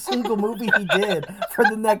every single movie he did for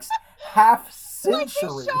the next half century. Like, they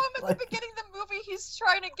show him at the beginning of the movie, he's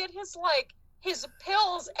trying to get his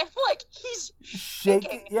pills, and like he's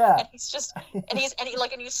shaking, yeah, and he's just, and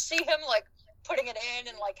you see him like putting it in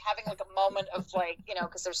and like having like a moment of like, you know,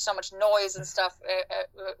 because there's so much noise and stuff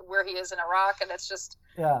where he is in Iraq, and it's just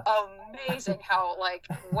amazing how like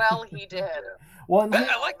well he did. Well,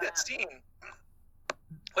 I like that scene.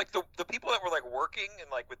 Like the people that were like working and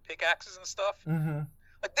like with pickaxes and stuff,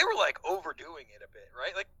 like they were like overdoing it a bit,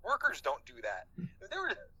 right? Like workers don't do that. They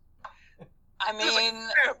were. I mean,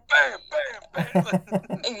 like, bam, bam,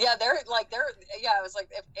 bam. Yeah, it was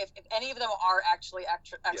like if any of them are actually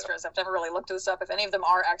extras, I've never really looked this up. If any of them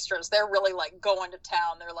are extras, they're really like going to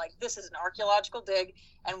town. They're like, this is an archaeological dig,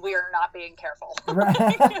 and we are not being careful.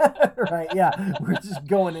 Right, right, yeah, we're just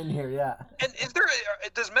going in here, yeah. And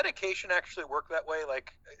does medication actually work that way?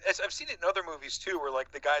 Like, I've seen it in other movies too, where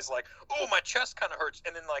like the guy's like, oh, my chest kind of hurts,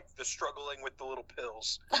 and then like the struggling with the little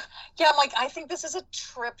pills. Yeah, I'm like, I think this is a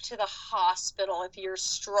trip to the hospital if you're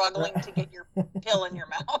struggling to get your pill in your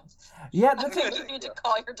mouth. Yeah, I think you need to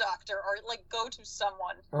call your doctor or like go to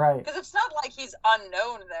someone. Right. Because it's not like he's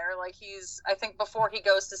unknown there. Like I think before he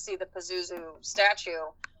goes to see the Pazuzu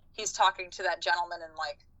statue, he's talking to that gentleman in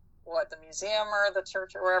like the museum or the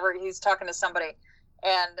church or wherever. He's talking to somebody.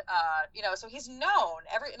 And, you know, so he's known.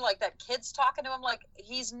 Like that kid's talking to him, like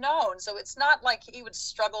he's known. So it's not like he would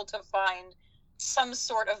struggle to find some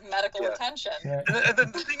sort of medical attention. Yeah. And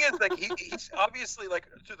then the thing is, like, he's obviously, like,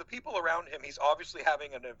 to the people around him, he's obviously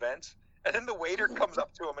having an event. And then the waiter comes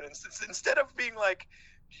up to him, and instead of being like,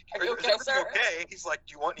 "Are you okay, sir?" Okay, he's like,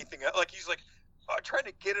 "Do you want anything else?" Like, he's like trying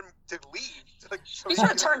to get him to leave. Like, he's trying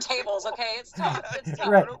to turn tables, okay? It's tough. It's tough.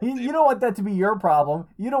 Right. You don't want that to be your problem.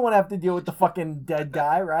 You don't want to have to deal with the fucking dead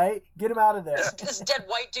guy, right? Get him out of there. This dead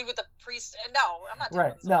white dude with the priest. No, I'm not doing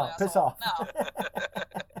right. this. No, piss off. No.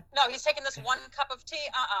 No, he's taking this 1 cup of tea.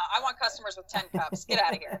 I want customers with 10 cups. Get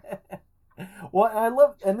out of here.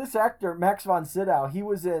 Well, and this actor, Max von Sydow, he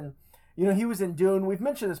was in Dune. We've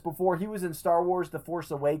mentioned this before. He was in Star Wars: The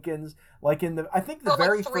Force Awakens, like in the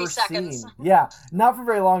very 3 first seconds. scene. Yeah, not for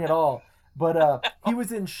very long at all. But he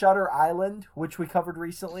was in Shutter Island, which we covered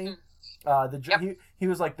recently. He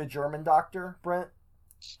was like the German doctor, Brent.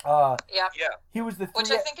 Yeah. He was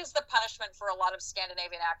which I think is the punishment for a lot of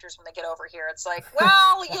Scandinavian actors when they get over here. It's like,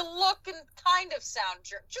 well, you look and kind of sound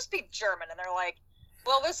just be German, and they're like,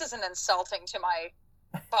 well, this isn't insulting to my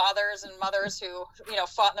fathers and mothers who, you know,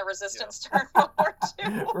 fought in the resistance during World War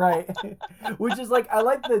II. Right. Which is like, I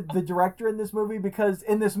like the director in this movie, because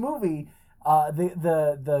in this movie,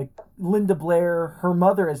 the Linda Blair, her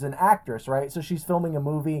mother is an actress, right? So she's filming a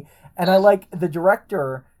movie, and I like the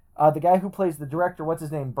director, the guy who plays the director, what's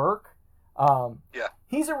his name, Burke?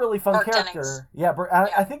 He's a really fun character. Dennings. Yeah,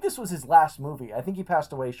 I think this was his last movie. I think he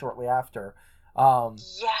passed away shortly after.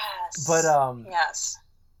 Yes. But yes.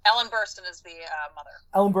 Ellen Burstyn is the mother.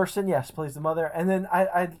 Ellen Burstyn, yes, plays the mother. And then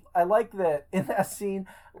I like that in that scene,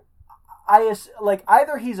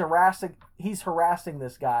 either he's harassing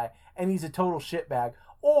this guy and he's a total shitbag,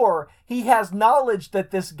 or he has knowledge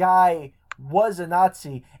that this guy was a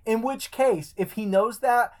Nazi, in which case, if he knows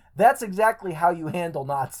that, that's exactly how you handle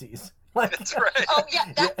Nazis. Like, that's right. Oh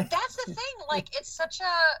yeah, that's the thing. Like, it's such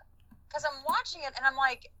a, because I'm watching it and I'm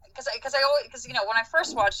like, because you know, when I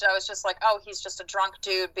first watched it, I was just like, oh, he's just a drunk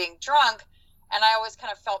dude being drunk, and I always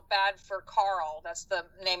kind of felt bad for Carl. That's the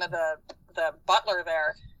name of the butler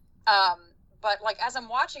there. But like as I'm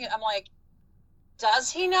watching it, I'm like,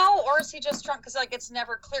 does he know, or is he just drunk? Because like it's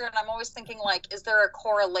never clear, and I'm always thinking like, is there a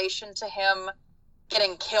correlation to him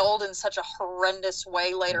getting killed in such a horrendous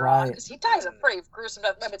way later on? Because he dies a pretty gruesome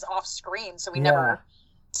death. Maybe it's off screen, so we never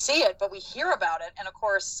see it, but we hear about it. And of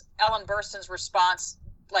course, Ellen Burstyn's response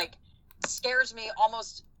like scares me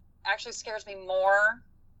more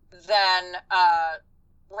than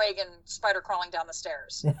Reagan spider crawling down the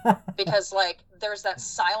stairs, because like there's that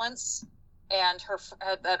silence, and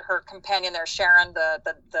her companion there, Sharon,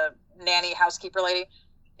 the nanny housekeeper lady,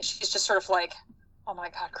 she's just sort of like, Oh my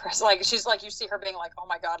God, Chris! Like she's like, you see her being like, oh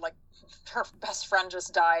my God, like her best friend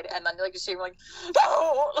just died, and then like you see her like,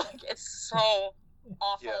 no, like it's so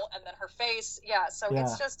awful, and then her face, So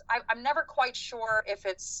it's just, I'm never quite sure if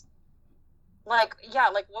it's like,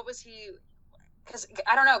 like what was he? Because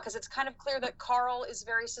I don't know, because it's kind of clear that Carl is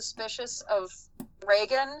very suspicious of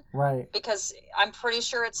Regan, right? Because I'm pretty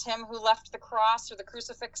sure it's him who left the cross or the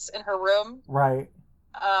crucifix in her room, right?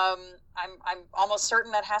 I'm almost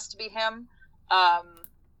certain that has to be him.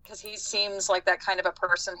 Because he seems like that kind of a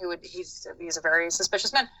person who would, he's a very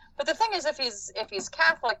suspicious man. But the thing is, if he's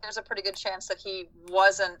Catholic, there's a pretty good chance that he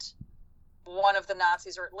wasn't one of the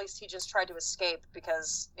Nazis, or at least he just tried to escape,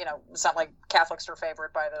 because it's not like Catholics are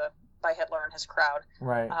favored by Hitler and his crowd.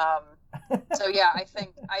 Right. So yeah, I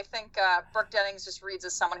think Burke Dennings just reads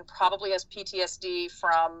as someone who probably has PTSD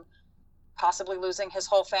from possibly losing his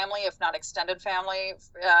whole family, if not extended family,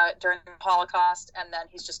 during the Holocaust, and then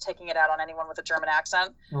he's just taking it out on anyone with a German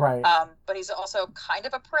accent. Right. But he's also kind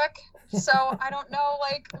of a prick, so I don't know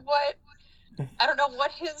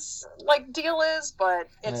what his deal is, but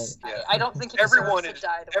it's I don't think he everyone to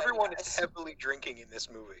die the everyone is heavily drinking in this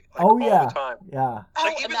movie. All the time. Yeah.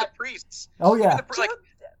 Like even the priests. Oh yeah.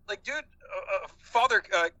 Dude, Father,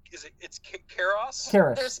 it's Karras?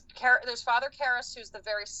 Karras. There's Father Karras, who's the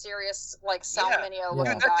very serious, Salminio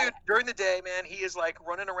looking That guy. dude, during the day, man, he is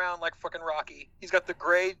running around like fucking Rocky. He's got the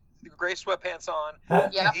gray sweatpants on.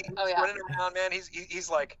 Yeah. He's running around, man.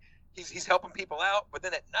 He's helping people out. But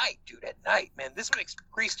then at night, man, this makes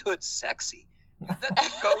priesthood sexy. That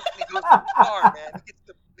dude goes and he goes to the bar, man. He gets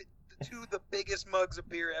the the biggest mugs of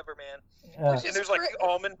beer ever, man. And there's the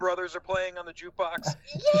Allman Brothers are playing on the jukebox.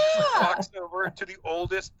 Yeah. Walks over to the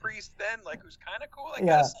oldest priest then, who's kind of cool, I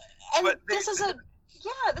guess. And this is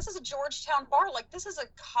a Georgetown bar. This is a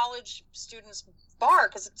college student's bar,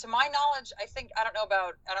 because to my knowledge, I don't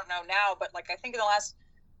know now, but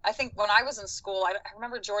I think when I was in school, I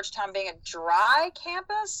remember Georgetown being a dry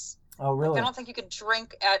campus. Oh, really? I don't think you could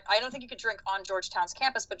drink on Georgetown's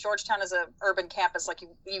campus, but Georgetown is an urban campus.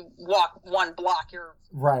 You walk one block, you're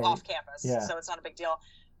off campus, so it's not a big deal.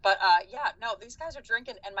 But these guys are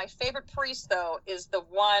drinking, and my favorite priest though is the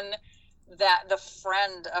one that the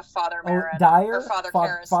friend of Father Marin, Dyer, or Father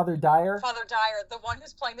Karras, Father Dyer, the one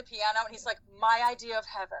who's playing the piano, and he's like, my idea of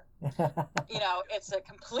heaven. It's a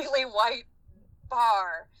completely white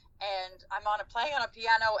bar. And I'm playing on a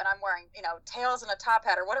piano, and I'm wearing, tails and a top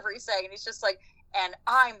hat or whatever he's saying. And he's just like, and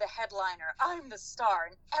I'm the headliner, I'm the star,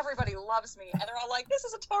 and everybody loves me. And they're all like, this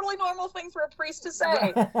is a totally normal thing for a priest to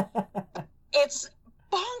say. It's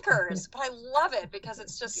bonkers, but I love it because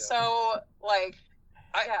it's just so I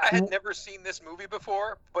had never seen this movie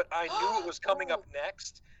before, but I knew it was coming up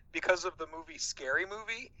next because of the movie Scary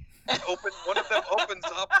Movie. One of them opens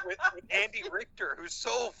up with Andy Richter, who's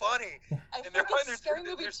so funny, and they're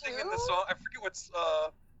singing the song. I forget what's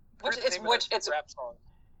it's a rap song.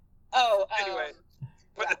 Oh, anyway,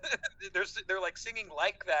 but they're singing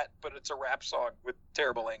like that, but it's a rap song with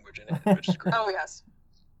terrible language in it, which is great. Oh yes.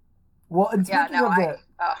 Well, and speaking of that,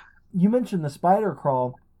 you mentioned the spider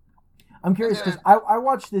crawl. I'm curious because I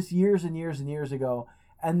watched this years and years and years ago,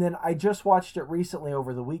 and then I just watched it recently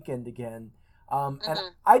over the weekend again. And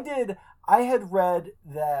I had read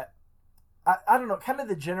that, I don't know, kind of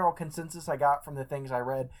the general consensus I got from the things I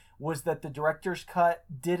read was that the director's cut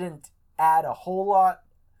didn't add a whole lot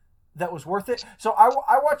that was worth it. So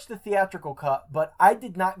I watched the theatrical cut, but I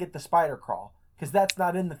did not get the spider crawl because that's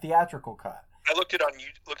not in the theatrical cut. I looked it up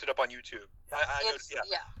on YouTube.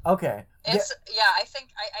 Okay.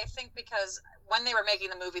 I think because when they were making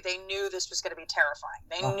the movie, they knew this was going to be terrifying.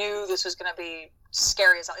 They knew this was going to be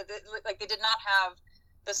scary as hell. They did not have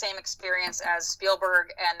the same experience as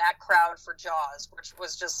Spielberg and that crowd for Jaws, which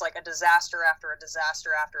was just a disaster after a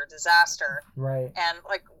disaster after a disaster. Right. And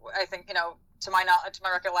I think to my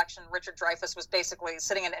recollection, Richard Dreyfuss was basically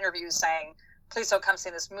sitting in interviews saying, please don't come see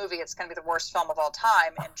this movie. It's going to be the worst film of all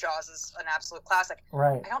time. And Jaws is an absolute classic.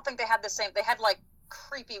 Right. I don't think they had the same. They had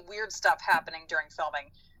creepy, weird stuff happening during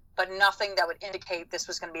filming, but nothing that would indicate this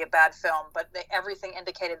was going to be a bad film. But everything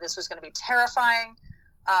indicated this was going to be terrifying.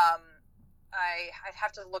 I'd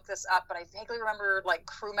have to look this up, but I vaguely remember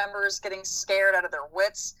crew members getting scared out of their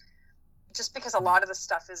wits, just because a lot of the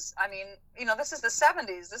stuff is. I mean, this is the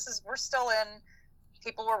 70s. We're still in.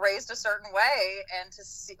 People were raised a certain way, and to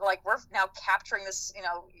see we're now capturing this,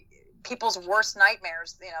 people's worst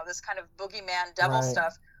nightmares, this kind of boogeyman devil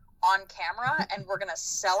stuff on camera, and we're gonna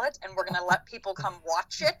sell it, and we're gonna let people come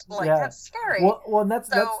watch it. That's scary. Well, and that's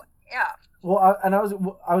yeah. Well,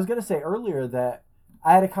 I was gonna say earlier that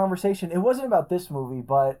I had a conversation. It wasn't about this movie,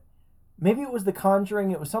 but maybe it was The Conjuring.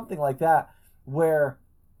 It was something like that, where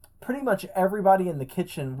pretty much everybody in the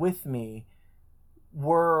kitchen with me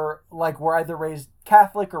were either raised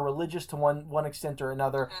Catholic or religious to one extent or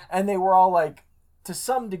another, and they were all like, to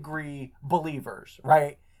some degree, believers,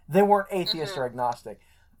 right? They weren't atheist or agnostic.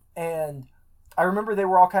 And I remember they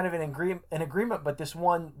were all kind of in agreement, but this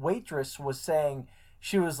one waitress was saying,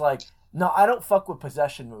 she was like, no, I don't fuck with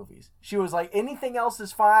possession movies. She was like, anything else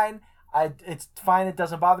is fine. It's fine. It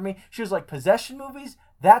doesn't bother me. She was like, possession movies,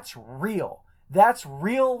 that's real. That's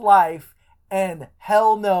real life. And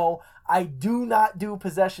hell no, I do not do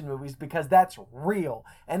possession movies because that's real.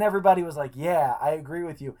 And everybody was like, yeah, I agree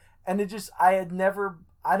with you. And it just, I don't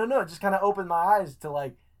know, it just kind of opened my eyes to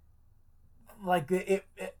a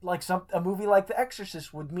movie like The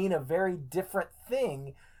Exorcist would mean a very different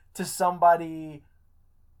thing to somebody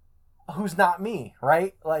who's not me,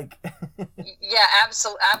 right? Like, yeah,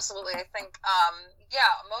 absolutely. I think,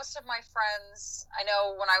 most of my friends, I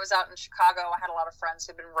know when I was out in Chicago, I had a lot of friends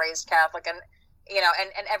who'd been raised Catholic, and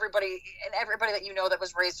and everybody that that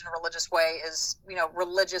was raised in a religious way is,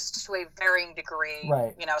 religious to a varying degree.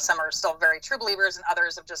 Right. Some are still very true believers, and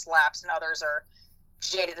others have just lapsed, and others are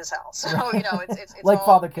jaded as hell. So, it's like all,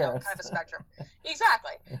 Father Karras. Kind of a spectrum.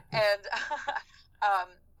 Exactly. And,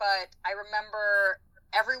 but I remember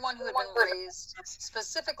everyone who had been raised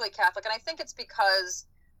specifically Catholic, and I think it's because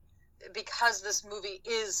this movie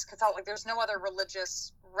is Catholic. Like, there's no other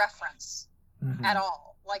religious reference at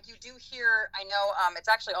all. Like, you do hear, I know it's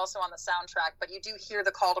actually also on the soundtrack, but you do hear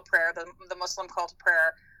the call to prayer, the Muslim call to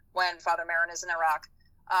prayer when Father Merrin is in Iraq.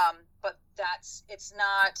 But it's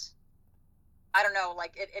not, I don't know,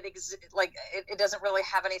 like it doesn't really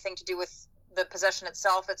have anything to do with the possession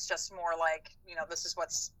itself. It's just more like, this is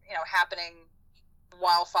what's, happening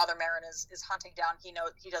while Father Merrin is hunting down,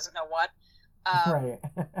 he doesn't know what. Right.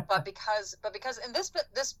 but because in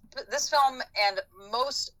this film and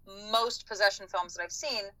most possession films that I've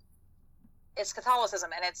seen, it's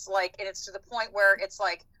Catholicism, and it's to the point where it's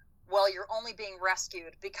like, well, you're only being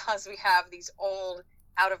rescued because we have these old,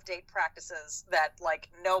 out of date practices that like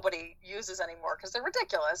nobody uses anymore because they're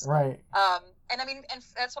ridiculous. Right. And I mean, and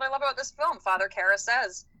that's what I love about this film. Father Karras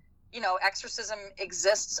says, exorcism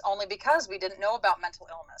exists only because we didn't know about mental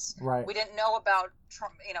illness. Right. We didn't know about,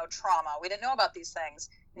 trauma. We didn't know about these things.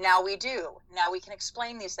 Now we do. Now we can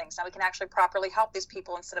explain these things. Now we can actually properly help these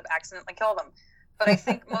people instead of accidentally kill them. But I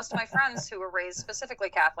think most of my friends who were raised specifically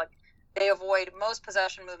Catholic, they avoid most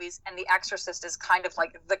possession movies, and The Exorcist is kind of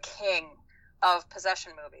like the king of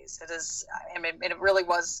possession movies. It is, I mean, it really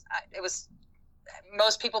was, it was,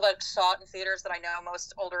 most people that saw it in theaters that I know,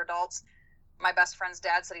 most older adults, my best friend's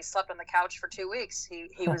dad said he slept on the couch for 2 weeks. He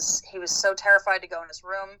was so terrified to go in his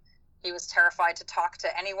room. He was terrified to talk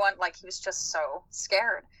to anyone. Like, he was just so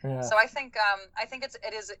scared. Yeah. So I think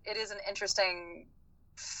it is an interesting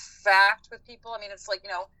fact with people. I mean, it's like,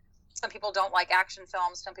 some people don't like action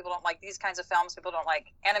films. Some people don't like these kinds of films. People don't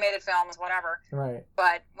like animated films, whatever. Right.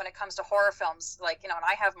 But when it comes to horror films, like, and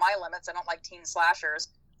I have my limits. I don't like teen slashers.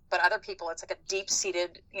 But other people, it's like a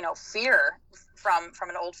deep-seated, fear from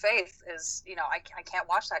an old faith is, I can't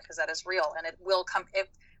watch that because that is real, and it will come. If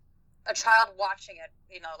a child watching it,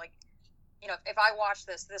 if I watch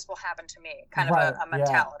this will happen to me, kind of a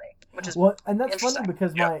mentality, which is and that's funny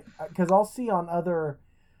because because I'll see on other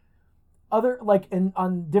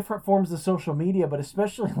on different forms of social media, but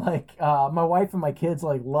especially my wife and my kids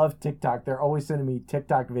love TikTok. They're always sending me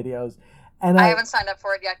TikTok videos. And I haven't signed up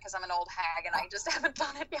for it yet because I'm an old hag and I just haven't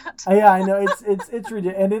done it yet. Yeah, I know it's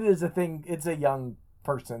ridiculous, and it is a thing. It's a young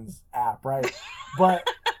person's app, right? But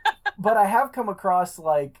I have come across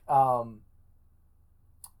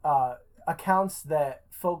accounts that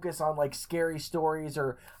focus on scary stories,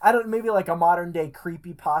 or maybe a modern day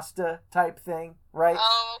creepypasta type thing, right?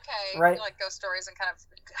 Oh, okay. Right. Like ghost stories and kind of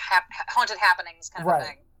haunted happenings kind of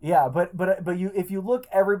thing. Yeah, but if you look,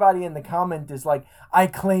 everybody in the comment is like, I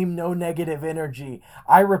claim no negative energy.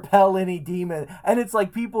 I repel any demon. And it's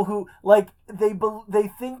like people who they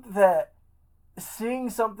think that seeing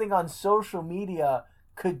something on social media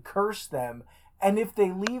could curse them, and if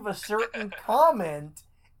they leave a certain comment,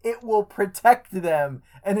 it will protect them,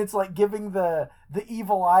 and it's like giving the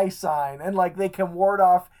evil eye sign, and they can ward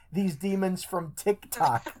off these demons from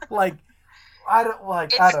TikTok. I don't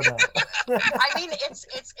know. I mean, it's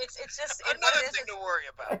just another thing to worry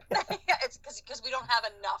about. Yeah, it's because we don't have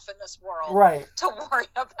enough in this world, right, to worry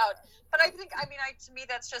about. But I think, to me,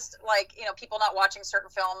 that's just people not watching certain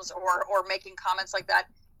films or making comments like that.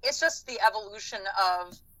 It's just the evolution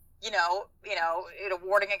of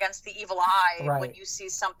warding against the evil eye, right, when you see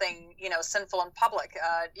something sinful in public.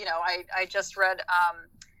 I just read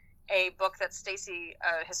a book that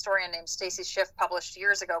a historian named Stacy Schiff published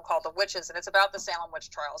years ago called The Witches, and it's about the Salem witch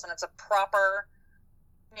trials, and it's a proper,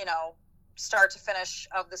 start to finish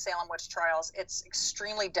of the Salem witch trials. It's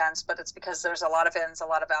extremely dense, but it's because there's a lot of ins, a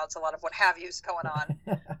lot of outs, a lot of what have yous going on.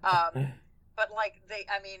 But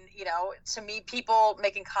to me, people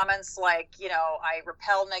making comments like, I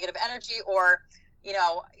repel negative energy, or,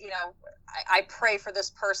 I pray for this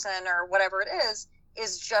person, or whatever it is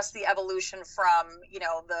just the evolution from,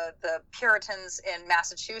 the Puritans in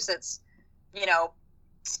Massachusetts,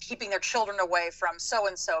 keeping their children away from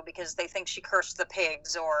so-and-so because they think she cursed the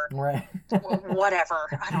pigs, or right. whatever.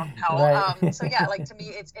 I don't know. Right. So yeah, to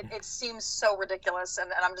me, it seems so ridiculous.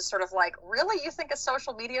 And I'm just sort of like, really? You think a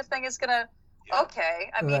social media thing is going to,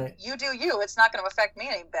 okay. I mean, you do you. It's not going to affect me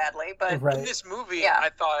any badly. But in this movie, I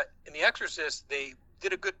thought in The Exorcist, they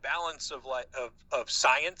did a good balance of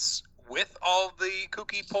science with all the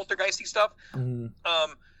kooky poltergeisty stuff. Mm-hmm.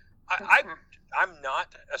 I'm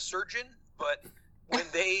not a surgeon, but when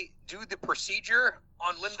they do the procedure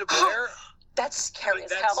on Linda Blair, that's scary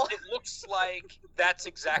as hell. It looks like that's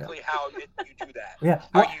exactly how you do that. Yeah.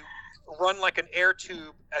 How you run like an air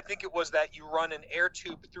tube. I think it was that you run an air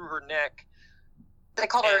tube through her neck. They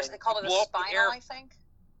called it a spinal, I think.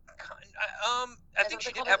 I think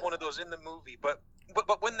she did have one of those in the movie, but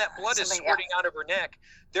when that blood is squirting out of her neck,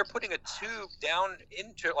 they're putting a tube down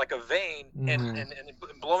into like a vein and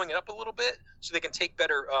blowing it up a little bit so they can take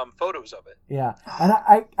better photos of it. Yeah, and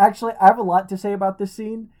I have a lot to say about this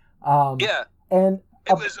scene. And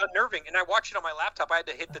it was unnerving, and I watched it on my laptop. I had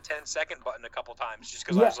to hit the 10-second button a couple times just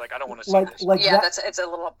because I was like, I don't want to see this. It's a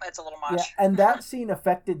little much. Yeah, and that scene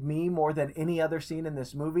affected me more than any other scene in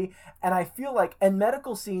this movie, and I feel like, and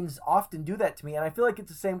medical scenes often do that to me, and I feel like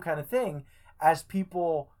it's the same kind of thing as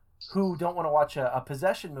people who don't want to watch a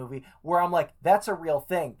possession movie, where I'm like, that's a real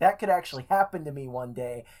thing. That could actually happen to me one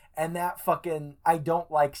day, and I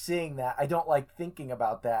don't like seeing that. I don't like thinking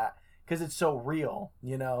about that. Because it's so real,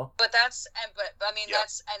 But that's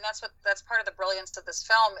part of the brilliance of this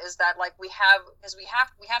film, is that we have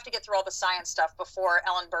to get through all the science stuff before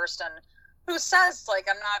Ellen Burstyn, who says I'm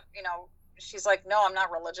not, she's like, no, I'm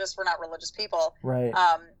not religious. We're not religious people. Right.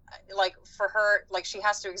 For her, she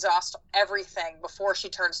has to exhaust everything before she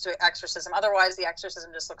turns to exorcism. Otherwise, the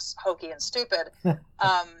exorcism just looks hokey and stupid. But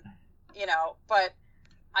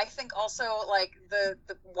I think also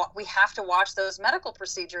we have to watch those medical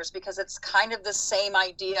procedures because it's kind of the same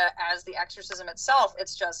idea as the exorcism itself.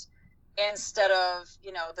 It's just instead of,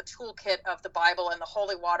 the toolkit of the Bible and the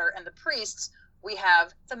holy water and the priests, we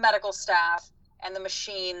have the medical staff and the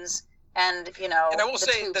machines and, And I will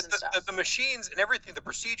say that the machines and everything, the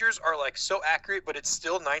procedures are so accurate, but it's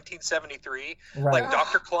still 1973. Right.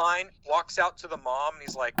 Dr. Klein walks out to the mom and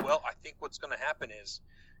he's like, well, I think what's going to happen is,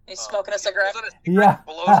 he's smoking a cigarette.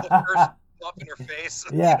 Blows the first up in her face.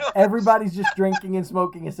 Yeah, everybody's just drinking and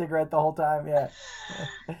smoking a cigarette the whole time. Yeah.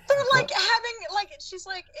 They're having she's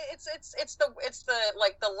like, it's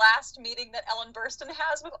the last meeting that Ellen Burstyn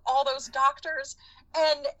has with all those doctors,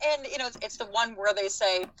 and it's the one where they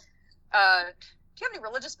say, do you have any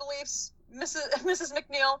religious beliefs, Mrs.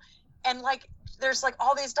 McNeil? And there's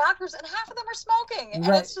all these doctors, and half of them are smoking, and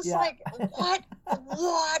it's just what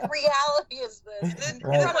reality is this?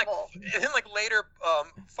 Incredible. And then later,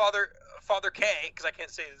 Father K, because I can't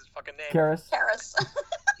say his fucking name. Karras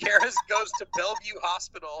goes to Bellevue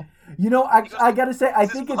Hospital. I gotta say, I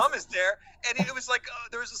think his mom is there, and it was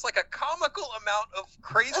there was just a comical amount of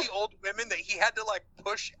crazy old women that he had to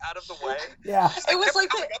push out of the way. Yeah, it was coming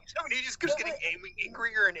up to him, and he just keeps getting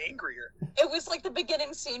angrier and angrier. It was the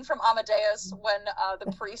beginning scene from Amadeus when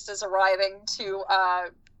the priest is arriving to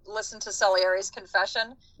listen to Salieri's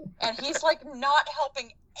confession, and he's not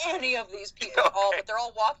helping any of these people at all, but they're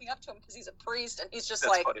all walking up to him because he's a priest, and he's just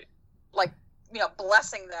funny.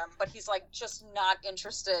 Blessing them, but he's just not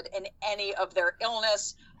interested in any of their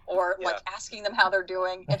illness or asking them how they're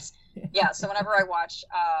doing. It's so whenever I watch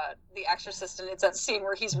The Exorcist, and it's that scene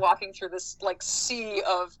where he's walking through this sea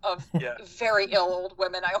of very ill old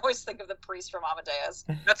women, I always think of the priest from Amadeus.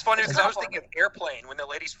 That's funny because I was thinking of Airplane, when the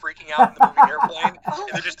lady's freaking out in the movie Airplane, and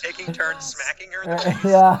they're just taking turns smacking her in the face.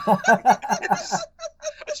 Yeah. I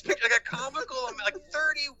just picture a comical,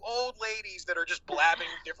 30 old ladies that are just blabbing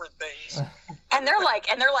different things. And they're like,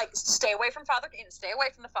 stay away from Father, stay away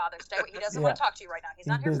from the Father, he doesn't want to talk to you right now. He's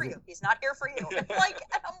not here for you. He's not here for you. And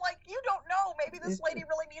I'm like, you don't know. Maybe this lady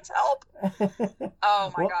really needs help.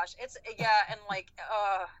 Oh my gosh. It's, and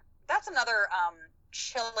that's another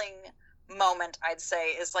chilling moment, I'd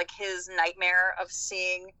say, is his nightmare of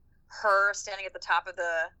seeing her standing at the top of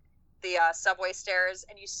the the subway stairs,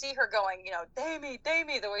 and you see her going, Damie,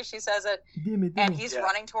 the way she says it, Damie. And he's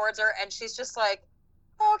running towards her, and she's just like,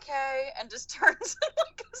 okay, and just turns.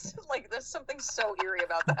 Like, there's something so eerie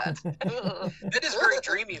about that. That is very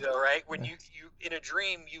dreamy, though, right? When you in a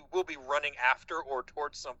dream, you will be running after or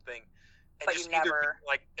towards something, and but just you never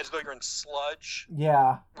like as though you're in sludge.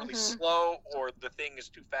 Yeah. Really slow, or the thing is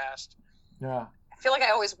too fast. Yeah. I feel like I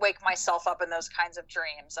always wake myself up in those kinds of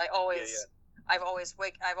dreams. I've always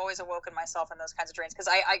awoken myself in those kinds of dreams because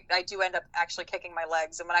I do end up actually kicking my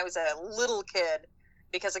legs. And when I was a little kid,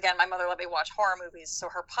 because again, my mother let me watch horror movies, so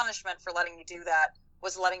her punishment for letting me do that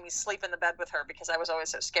was letting me sleep in the bed with her because I was always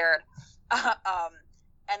so scared.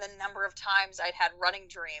 And the number of times I'd had running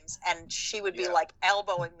dreams, and she would be like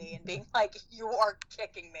elbowing me and being like, "You are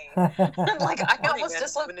kicking me." Like I almost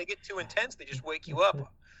just when they get too intense, they just wake you up.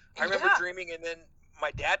 I remember dreaming, and then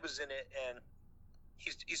my dad was in it, and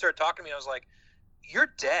he started talking to me. And I was like,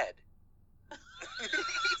 "You're dead." And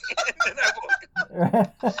then I woke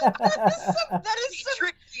up. That is He some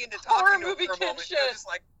tricked me into horror talking to him movie for a kid moment. shit. I was just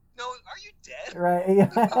like, "No, are you dead?" Right.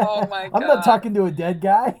 Oh my god! I'm not talking to a dead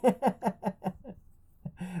guy.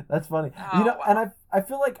 That's funny. Oh, wow. And I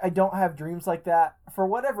feel like I don't have dreams like that. For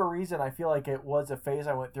whatever reason, I feel like it was a phase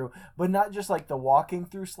I went through. But not just like the walking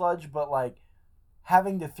through sludge, but like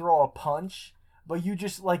having to throw a punch. But you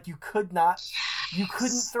just like, you couldn't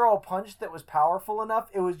throw a punch that was powerful enough.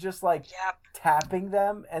 It was just like tapping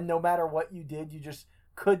them. And no matter what you did, you just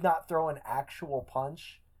could not throw an actual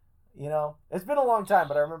punch. It's been a long time,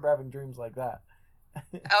 but I remember having dreams like that.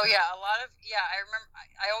 Oh yeah, I remember.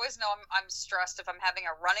 I always know I'm stressed if I'm having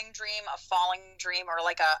a running dream, a falling dream, or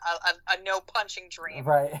like a no punching dream.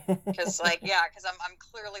 Right. Because I'm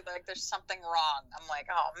clearly like there's something wrong. I'm like,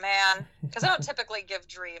 oh man, because I don't typically give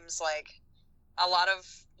dreams like a lot of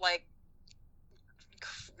like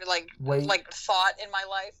thought in my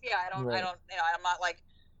life. Yeah, I don't. I'm not like,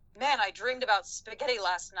 man, I dreamed about spaghetti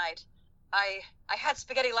last night. I had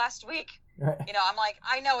spaghetti last week. Right. I'm like,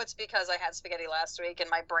 I know it's because I had spaghetti last week and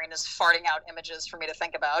my brain is farting out images for me to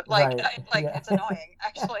think about. It's annoying,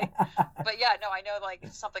 actually. But yeah, no, I know like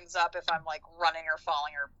something's up if I'm like running or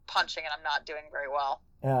falling or punching and I'm not doing very well.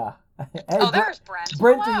 Yeah. Hey, there's Brent.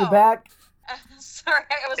 Brent, are you back? Sorry,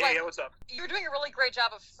 I was Hey, what's up? You were doing a really great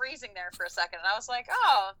job of freezing there for a second, and I was like,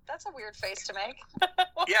 oh, that's a weird face to make.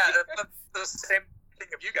 Yeah, that's the same thing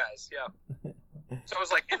of you guys. Yeah. So I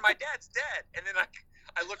was like, and my dad's dead, and then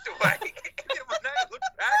I looked away, and then when I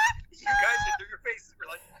looked back, you guys into your faces were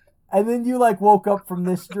like. And then you like woke up from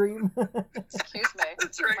this dream. Excuse me.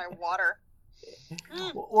 That's right. My water.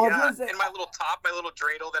 Well, yeah, and my little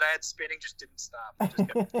dreidel that I had spinning just didn't stop. It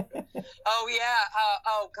just kept Oh yeah.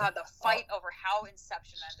 Oh god, the fight over how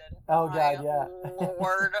Inception ended. Oh god, yeah.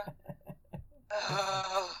 Lord.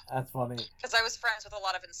 That's funny. Because I was friends with a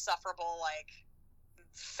lot of insufferable like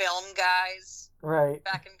film guys. Right.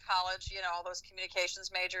 Back in college, all those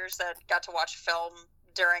communications majors that got to watch film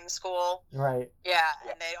during school. Right. Yeah,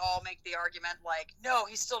 and they all make the argument like, no,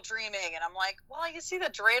 he's still dreaming, and I'm like, well, you see the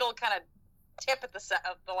dreidel kind of tip at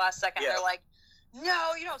the last second. Yeah. They're like,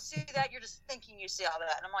 no, you don't see that. You're just thinking you see all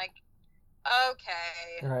that, and I'm like,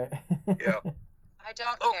 okay. Right. Yeah. I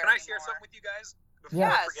don't. Oh, care can I anymore. share something with you guys? Before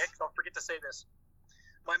Yes. I forget, 'cause I'll forget to say this.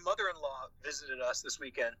 My mother-in-law visited us this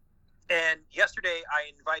weekend, and yesterday I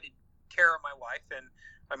invited Kara, my wife, and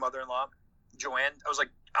my mother-in-law, Joanne. I was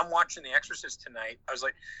like, I'm watching The Exorcist tonight. I was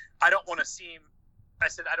like, I don't want to seem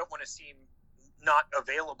not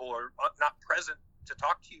available or not present to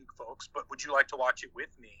talk to you folks, but would you like to watch it with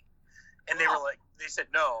me? And they were like, they said,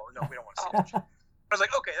 no, we don't want to see it. I was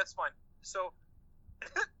like, okay, that's fine. So,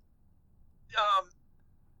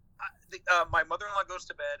 my mother-in-law goes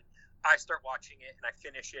to bed. I start watching it and I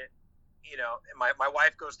finish it, and my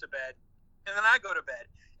wife goes to bed, and then I go to bed.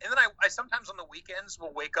 And then I sometimes on the weekends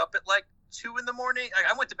will wake up at like 2 a.m.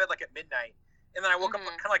 I went to bed like at midnight, and then I woke up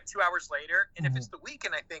kind of like 2 hours later. And if it's the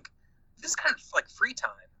weekend, I think this is kind of like free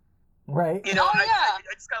time. Right. I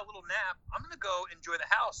just got a little nap. I'm going to go enjoy the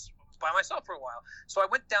house by myself for a while. So I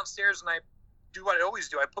went downstairs and I do what I always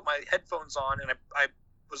do. I put my headphones on and I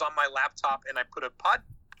was on my laptop and I put a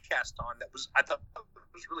podcast on I thought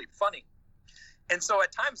was really funny. And so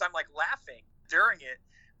at times I'm like laughing during it.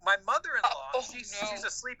 My mother-in-law, she's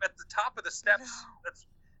asleep at the top of the steps. No.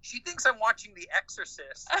 She thinks I'm watching The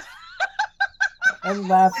Exorcist. And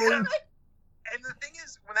laughing. And the thing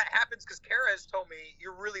is, when that happens, because Kara has told me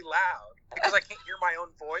you're really loud because I can't hear my own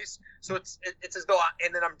voice, so it's as though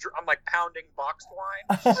and then I'm like pounding boxed wine.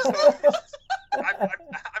 So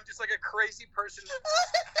I'm just like a crazy person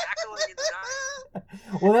cackling and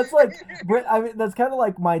dying. Well, that's like, I mean, that's kind of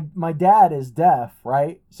like my dad is deaf,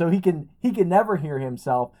 right? So he can never hear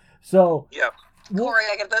himself. So yeah. Corey,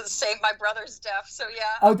 I get the same. My brother's deaf, so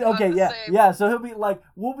yeah. Oh, okay, yeah. So he'll be like,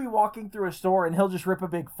 we'll be walking through a store, and he'll just rip a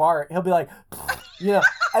big fart. He'll be like, you know,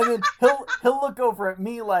 and then he'll look over at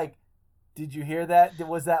me like, did you hear that?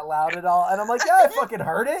 Was that loud at all? And I'm like, yeah, I fucking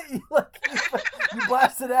heard it. You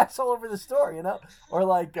blasted ass all over the store, you know? Or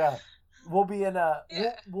like, we'll be in a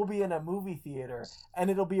movie theater, and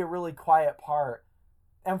it'll be a really quiet part.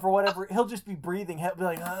 And for whatever, he'll just be breathing. He'll be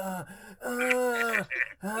like, and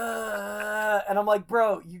I'm like,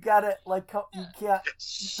 bro, you gotta you can't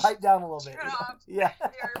pipe down a little bit. Turn off yeah.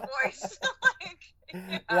 your voice.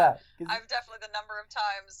 Yeah. I've definitely the number of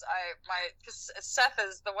times because Seth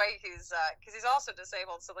is the way he's because he's also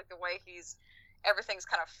disabled, so like the way everything's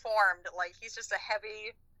kind of formed, like he's just a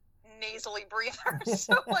heavy nasally breather.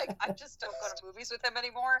 So like I just don't go to movies with him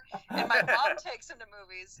anymore. And my mom takes him to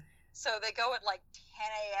movies. So they go at like 10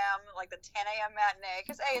 a.m., like the 10 a.m. matinee,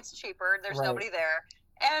 because A, it's cheaper, there's nobody there,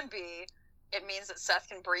 and B, it means that Seth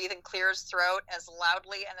can breathe and clear his throat as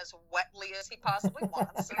loudly and as wetly as he possibly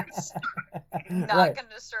wants. So it's not going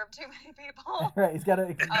to disturb too many people. Right, he's got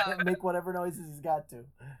to make whatever noises he's got to.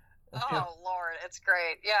 Oh, Lord, it's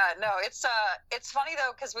great. Yeah, no, it's funny,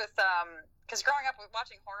 though, because growing up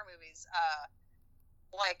watching horror movies,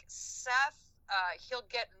 like Seth, he'll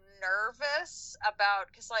get nervous about,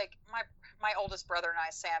 because like my oldest brother and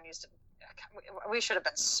I, Sam, we should have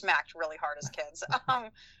been smacked really hard as kids.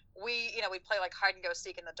 We'd play like hide and go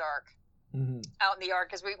seek in the dark out in the yard,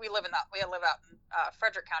 because we live out in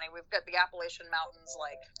Frederick County. We've got the Appalachian Mountains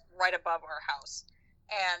like right above our house,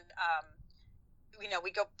 and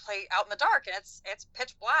we go play out in the dark, and it's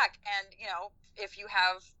pitch black, and if you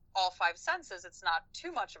have all five senses, it's not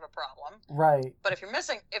too much of a problem. Right. But if you're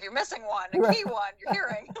missing one, a key one, your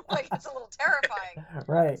hearing, like it's a little terrifying.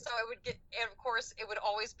 Right. So it would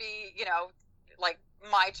always be, like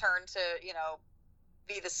my turn to,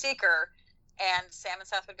 be the seeker, and Sam and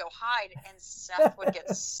Seth would go hide, and Seth would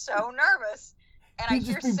get so nervous, and I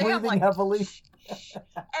hear Sam like heavily,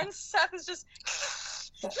 and Seth is just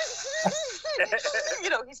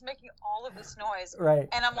he's making all of this noise. Right.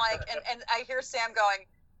 And I'm like, and I hear Sam going,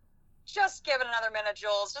 just give it another minute,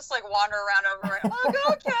 Jules. Just like wander around over it. I'm like,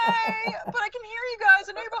 okay, but I can hear you guys.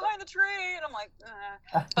 I know you're behind the tree. And I'm like,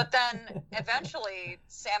 But then eventually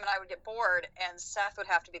Sam and I would get bored, and Seth would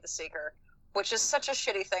have to be the seeker, which is such a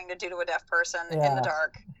shitty thing to do to a deaf person in the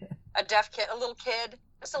dark. A deaf kid, a little kid.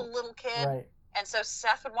 Right. And so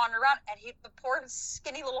Seth would wander around, and the poor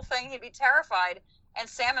skinny little thing, he'd be terrified. And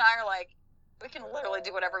Sam and I are like, we can literally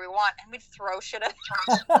do whatever we want, and we'd throw shit at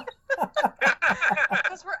him.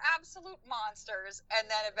 Because we're absolute monsters. And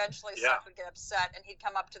then eventually Seth would get upset, and he'd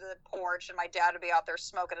come up to the porch, and my dad would be out there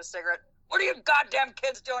smoking a cigarette. What are you goddamn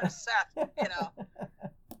kids doing to Seth?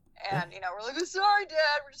 And, we're like, sorry,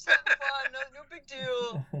 Dad, we're just having fun, no big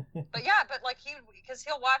deal. But like because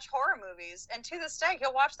he'll watch horror movies, and to this day,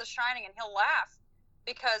 he'll watch The Shining, and he'll laugh.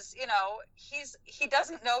 Because, he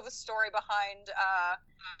doesn't know the story behind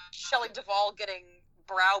Shelley Duvall getting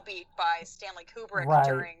browbeat by Stanley Kubrick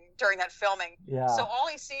during that filming. Yeah. So all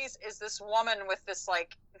he sees is this woman with this,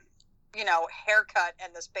 like, haircut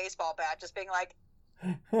and this baseball bat just being like,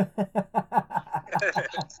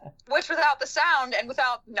 which without the sound and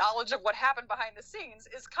without knowledge of what happened behind the scenes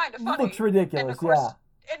is kind of funny. Looks ridiculous, and of course,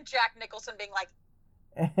 and Jack Nicholson being like,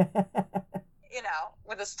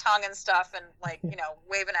 with his tongue and stuff, and like,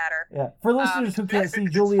 waving at her. Yeah. For listeners who can't see,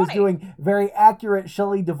 Julie is doing very accurate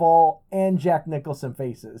Shelley Duvall and Jack Nicholson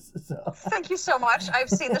faces. So. Thank you so much. I've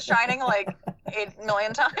seen The Shining like 8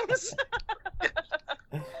 million times.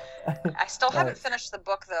 I still haven't finished the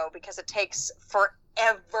book though, because it takes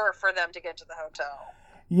forever for them to get to the hotel.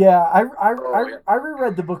 Yeah, I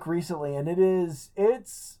reread the book recently, and it's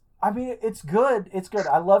good. It's good.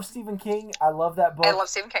 I love Stephen King. I love that book. I love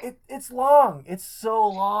Stephen King. It's long. It's so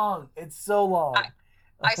long.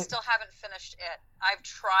 I still haven't finished it. I've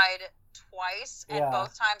tried twice, and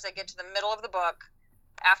both times I get to the middle of the book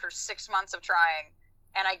after 6 months of trying,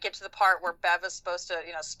 and I get to the part where Bev is supposed to,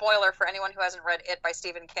 spoiler for anyone who hasn't read It by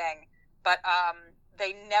Stephen King, but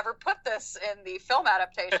they never put this in the film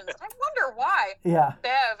adaptations. I wonder why. Yeah.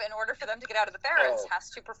 Bev, in order for them to get out of the Barrens, has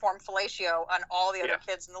to perform fellatio on all the other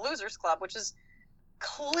kids in the Losers Club, which is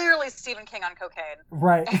clearly Stephen King on cocaine.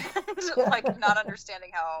 Right. And, like, not understanding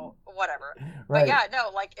how, whatever. Right. But yeah, no,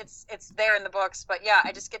 like, it's there in the books, but yeah,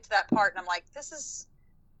 I just get to that part, and I'm like, this is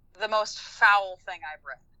the most foul thing I've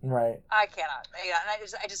read. Right. I cannot. Yeah, and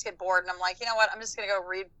I just get bored, and I'm like, you know what? I'm just gonna go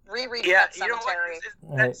reread Pet Sematary. You know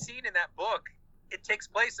what? That scene in that book, it takes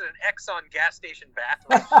place in an Exxon gas station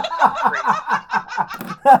bathroom. I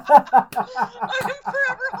am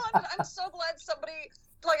forever haunted. I'm so glad somebody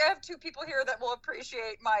I have two people here that will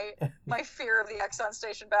appreciate my fear of the Exxon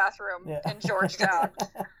Station bathroom in Georgetown.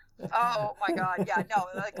 Oh my God! Yeah, no.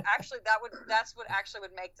 Like, actually, that's what actually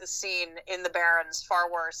would make the scene in the Barrens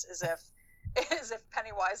far worse. Is if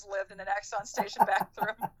Pennywise lived in an Exxon Station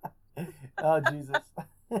bathroom. Oh Jesus.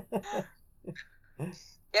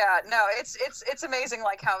 Yeah, no, it's amazing,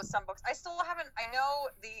 like, how some books. I still haven't. I know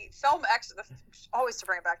the film always to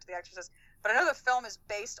bring it back to The Exorcist, but I know the film is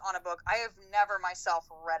based on a book. I have never myself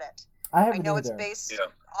read it. I haven't know either. It's based. Yeah.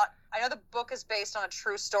 I know the book is based on a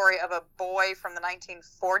true story of a boy from the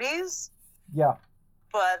 1940s. Yeah.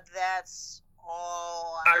 But that's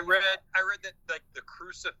all. I read that, like, the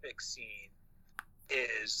crucifix scene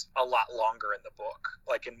is a lot longer in the book,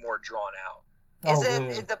 like, and more drawn out.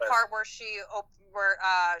 Is it the part where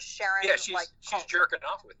Sharon? Yeah, she's jerking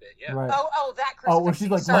off with it. Yeah. Right. Oh, that crucifix. Oh, well, she's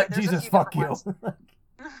like, "Let Jesus fuck you."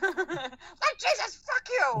 Let Jesus fuck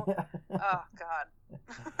you. Oh God.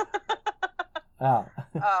 Oh.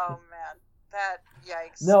 Oh man, that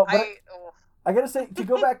yikes. No, but I gotta say, to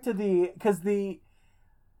go back to because the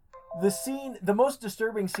scene, the most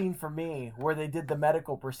disturbing scene for me, where they did the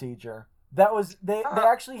medical procedure, that was they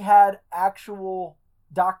actually had actual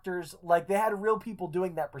doctors, like they had real people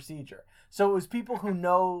doing that procedure. So it was people who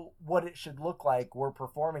know what it should look like were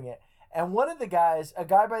performing it. And one of the guys, a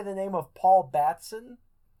guy by the name of Paul Batson,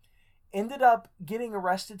 ended up getting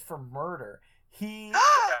arrested for murder. He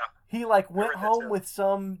like went home with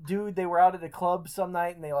some dude. They were out at a club some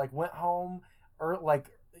night, and they like went home or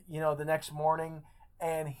the next morning,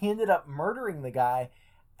 and he ended up murdering the guy.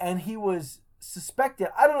 And he was suspected.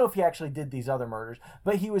 I don't know if he actually did these other murders,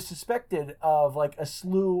 but he was suspected of like a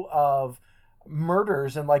slew of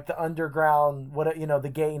murders in like the underground,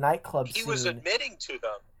 the gay nightclub scene. He was admitting to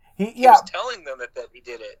them. He was telling them that he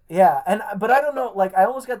did it. Yeah, but I don't know. Like, I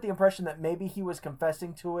almost got the impression that maybe he was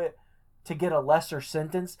confessing to it to get a lesser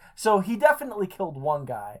sentence. So he definitely killed one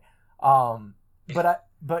guy,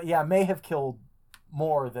 but yeah, may have killed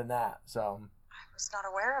more than that. So I was not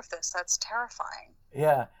aware of this. That's terrifying.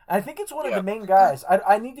 Yeah, I think it's one of the main guys.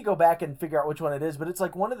 I need to go back and figure out which one it is, but it's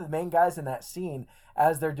like one of the main guys in that scene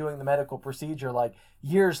as they're doing the medical procedure, like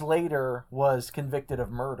years later, was convicted of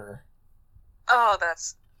murder. Oh,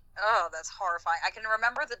 that's horrifying. I can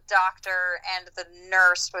remember the doctor and the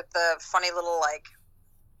nurse with the funny little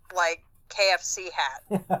like KFC hat.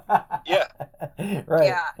 Yeah. Right.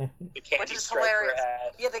 Yeah. The candy which is striper hilarious.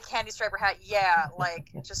 hat. Yeah, the candy striper hat. Yeah, like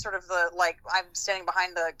just sort of the I'm standing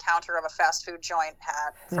behind the counter of a fast food joint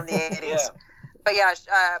hat from the 80s. Yeah. But yeah,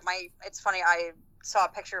 it's funny. I saw a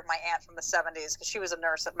picture of my aunt from the 70s because she was a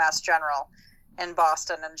nurse at Mass General in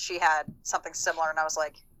Boston, and she had something similar, and I was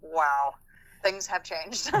like, wow, things have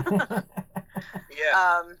changed. Yeah.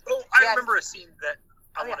 I remember a scene that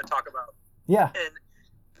I want to talk about. Yeah. And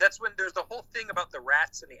that's when there's the whole thing about the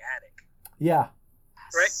rats in the attic. Yeah.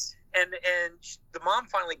 Right? And the mom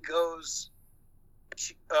finally goes,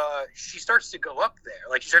 she starts to go up there.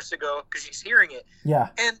 Like, she starts to go, because she's hearing it. Yeah.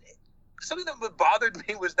 And something that bothered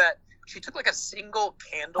me was that she took, like, a single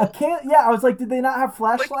candle. Yeah, I was like, did they not have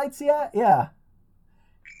flashlights yet? Yeah.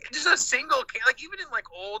 Just a single candle. Like, even in, like,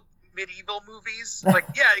 old medieval movies. Like,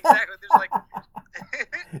 yeah, exactly. There's, like...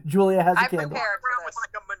 Julia has a candle. I prepared for with, this.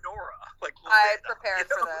 like, a menorah. Like, I prepared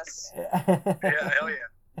for this. Yeah, hell yeah.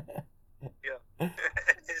 Yeah.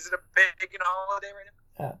 Is it a pagan holiday right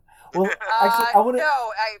now? Yeah. Well, actually, I want to.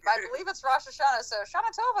 No, I believe it's Rosh Hashanah, so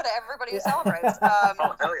Shana Tova to everybody who celebrates.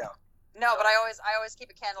 Oh, hell yeah. No, but I always keep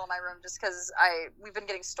a candle in my room just because we've been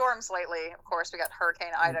getting storms lately. Of course, we got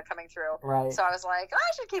Hurricane Ida coming through. Right. So I was like,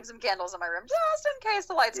 I should keep some candles in my room just in case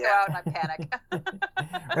the lights go out and I panic.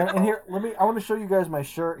 Right, and here, I want to show you guys my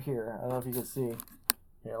shirt here. I don't know if you can see.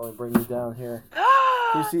 Here, let me bring you down here.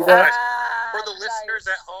 Do you see that? For the listeners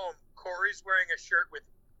at home, Corey's wearing a shirt with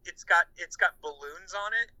it's got balloons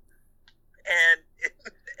on it,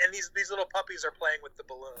 and these little puppies are playing with the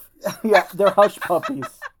balloons. Yeah, they're hush puppies.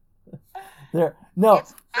 It's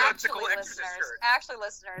actually,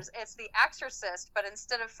 listeners, it's The Exorcist, but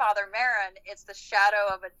instead of Father Merrin, it's the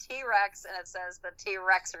shadow of a T-Rex, and it says the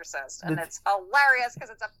T-Rexorcist, and it's hilarious because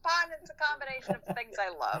it's a pun. It's a combination of things I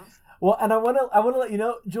love. Well, and I want to let you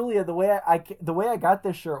know, Julia, the way I got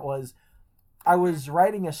this shirt was, I was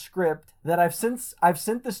writing a script that I've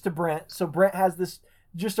sent this to Brent, so Brent has this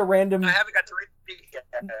just a random. I haven't got to read it yet.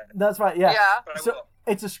 That's fine. Yeah. So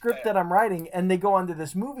it's a script that I'm writing, and they go onto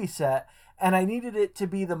this movie set. And I needed it to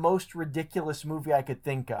be the most ridiculous movie I could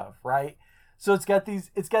think of, right? So it's got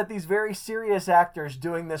these very serious actors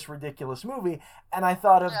doing this ridiculous movie, and I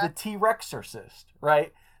thought of the T-Rexorcist,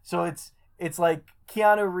 right? So it's like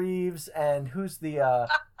Keanu Reeves and who's the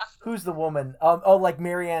woman? Like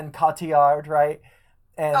Marianne Cotillard, right?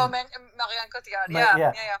 And Marion Cotillard.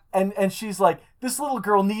 Yeah. And she's like, this little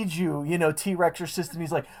girl needs you, T-Rexorcist. And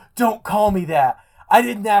he's like, don't call me that. I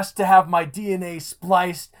didn't ask to have my DNA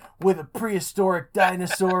spliced with a prehistoric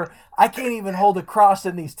dinosaur. I can't even hold a cross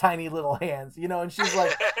in these tiny little hands, And she's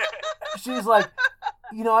like,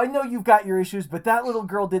 I know you've got your issues, but that little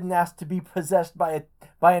girl didn't ask to be possessed by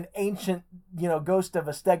an ancient, ghost of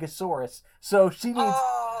a Stegosaurus. So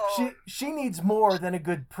she needs more than a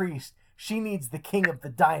good priest. She needs the king of the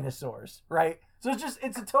dinosaurs, right? So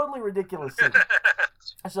it's a totally ridiculous scene.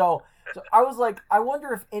 So I was like, I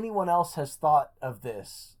wonder if anyone else has thought of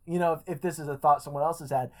this. If this is a thought someone else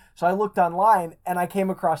has had. So I looked online and I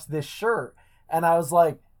came across this shirt, and I was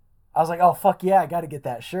like, oh fuck yeah, I got to get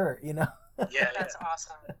that shirt. Yeah, that's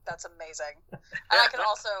awesome. That's amazing. And I can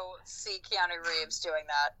also see Keanu Reeves doing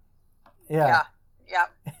that. Yeah.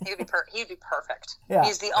 He'd be perfect. Yeah.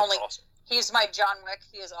 He's the only. Awesome. He's my John Wick.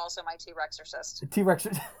 He is also my T-Rexorcist.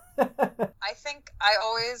 T-Rexorcist. I think I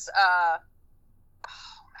always. Oh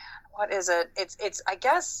man, what is it? It's. I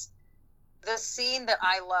guess the scene that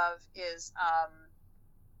I love is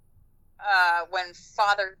when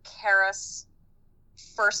Father Karras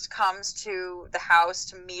first comes to the house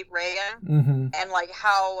to meet Regan, and like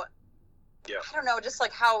how. Yeah. I don't know, just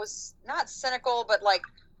like how not cynical, but like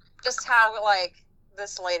just how like.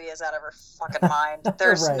 This lady is out of her fucking mind.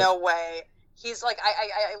 There's right. No way. He's like,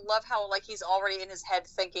 I love how like he's already in his head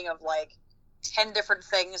thinking of like 10 different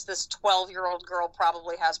things this 12-year-old girl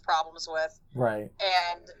probably has problems with. Right.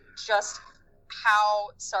 And just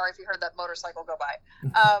how, sorry if you heard that motorcycle go by,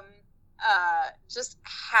 just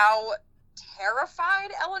how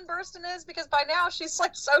terrified Ellen Burstyn is, because by now she's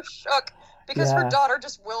like so shook because her daughter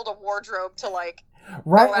just willed a wardrobe to like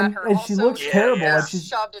right, go at her. And she looks terrible. Yeah. And she's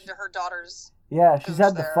shoved into her daughter's. Yeah, she's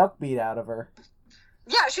had the fuck beat out of her.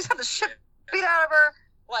 Yeah, she's had the shit beat out of her.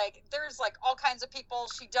 Like, there's, like, all kinds of people.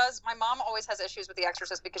 My mom always has issues with The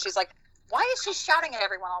Exorcist because she's like, why is she shouting at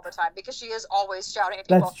everyone all the time? Because she is always shouting at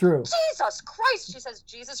people. That's true. Jesus Christ! She says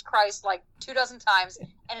Jesus Christ, like, 24 times,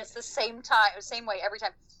 and it's the same way every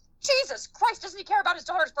time. Jesus Christ, doesn't he care about his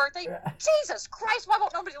daughter's birthday? Jesus Christ, why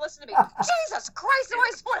won't nobody listen to me? Jesus Christ, why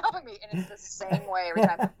is someone helping me? And it's the same way every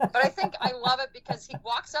time. But I think I love it because he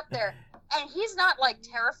walks up there, and he's not, like,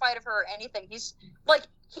 terrified of her or anything. He's, like,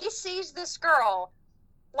 he sees this girl,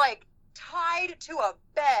 like, tied to a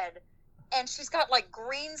bed, and she's got, like,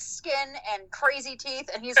 green skin and crazy teeth,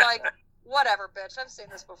 and he's like, whatever, bitch, I've seen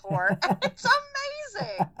this before. And it's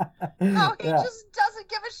amazing how he just doesn't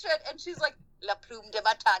give a shit, and she's like, La plume de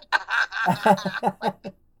ma tante.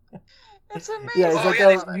 Like, it's amazing. Yeah,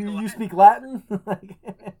 it's like, you speak Latin? I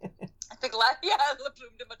speak Latin, yeah, La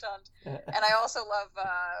plume de ma tante. And I also love,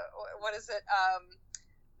 what is it?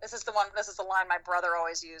 This is the line my brother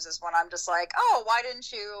always uses when I'm just like, oh, why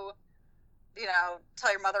didn't you,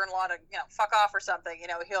 tell your mother-in-law to, fuck off or something?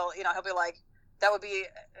 He'll be like, that would be,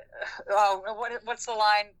 what's the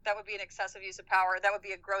line? That would be an excessive use of power. That would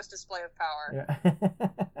be a gross display of power. Yeah.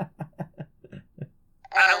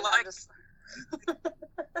 I like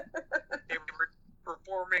they were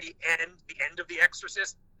performing the end of the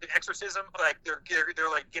exorcism, like they're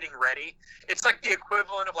like getting ready. It's like the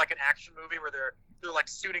equivalent of like an action movie where they're like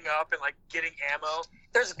suiting up and like getting ammo.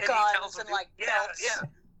 There's guns and like belts. Yeah.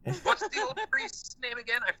 What's the old priest's name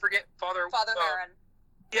again? I forget. Father Merrin.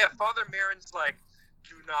 Yeah, Father Merrin's like,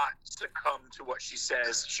 do not succumb to what she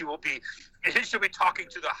says. She'll be talking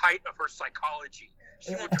to the height of her psychology.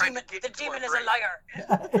 She will try to get the demon is a liar.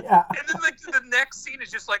 Yeah. And then like the next scene is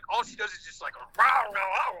just like all she does is just like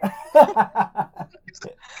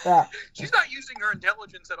yeah. She's not using her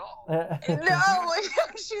intelligence at all. No,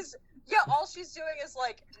 all she's doing is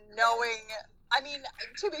like knowing. I mean,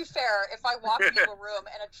 to be fair, if I walked into a room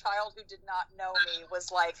and a child who did not know me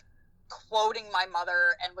was like quoting my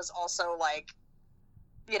mother and was also like,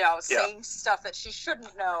 saying stuff that she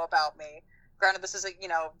shouldn't know about me. Granted, this is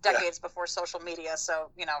decades before social media,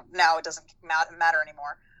 so now it doesn't matter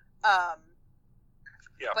anymore.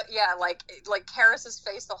 But yeah, like Karras's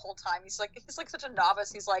face the whole time. He's like such a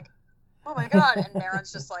novice. He's like, oh my god, and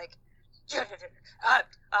Merrin's just like,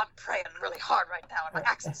 I'm praying really hard right now, and my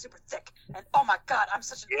accent's super thick, and oh my god, I'm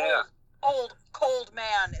such an old, cold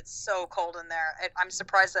man. It's so cold in there. I'm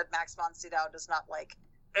surprised that Max von Sydow does not like.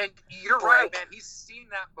 And you're right, man. He's seen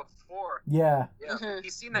that before. Yeah. Mm-hmm.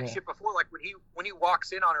 He's seen that shit before. Like when he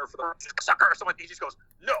walks in on her for the sucker or something, he just goes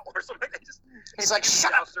no or something. He's like,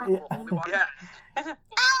 shut up. Yeah.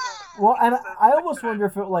 Well, and I almost wonder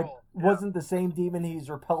if it wasn't the same demon he's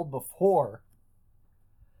repelled before.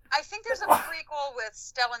 I think there's a prequel with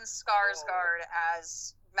Stellan Skarsgård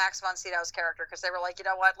as Max von Sydow's character because they were like, you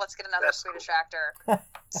know what? Let's get another Swedish actor.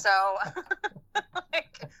 So.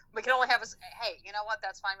 Like, we can only have hey, you know what?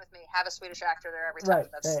 That's fine with me. Have a Swedish actor there every time.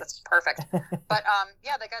 Right, That's perfect. But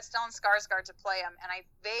yeah, they got Stellan Skarsgård to play him, and I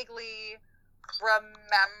vaguely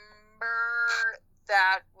remember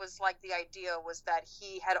that was like the idea was that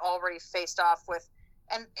he had already faced off with,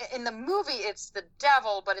 and in the movie it's the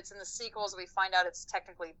devil, but it's in the sequels we find out it's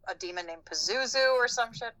technically a demon named Pazuzu or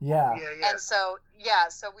some shit. Yeah. And so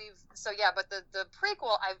but the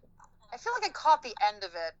prequel, I feel like I caught the end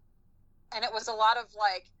of it, and it was a lot of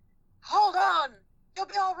like, hold on, you'll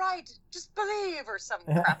be all right, just believe, or some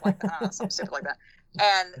crap like that, something stupid like that.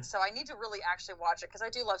 And so I need to really actually watch it because I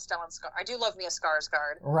do love I do love Mia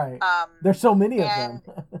Skarsgård. Right. There's so many of them.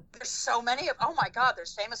 There's so many of. Oh my God,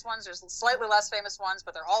 there's famous ones. There's slightly less famous ones,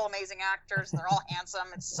 but they're all amazing actors and they're all handsome.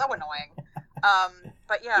 It's so annoying.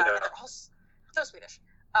 But yeah, they're all so Swedish.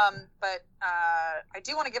 But I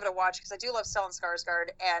do want to give it a watch because I do love Stellan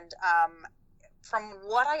Skarsgård, and from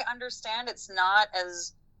what I understand, it's not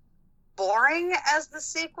as boring as the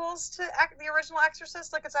sequels to the original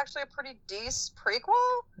Exorcist. Like, it's actually a pretty decent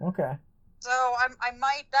prequel. Okay. So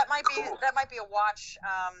that might be a watch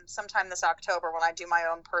sometime this October when I do my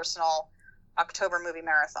own personal October movie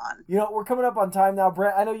marathon. You know, we're coming up on time now,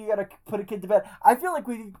 Brent. I know you got to put a kid to bed. I feel like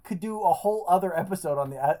we could do a whole other episode on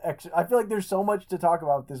the I feel like there's so much to talk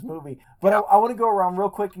about with this movie. But I want to go around real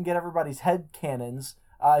quick and get everybody's head canons.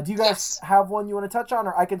 Do you guys have one you want to touch on,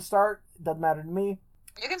 or I can start? Doesn't matter to me.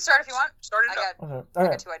 You can start if you want. I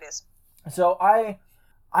got 2 ideas. So I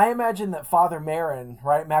imagine that Father Merrin,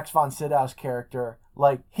 right, Max von Sydow's character,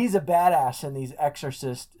 like, he's a badass in these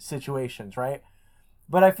exorcist situations, right?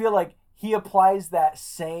 But I feel like he applies that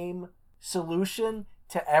same solution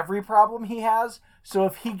to every problem he has. So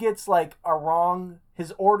if he gets like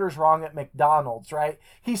his orders wrong at McDonald's, right?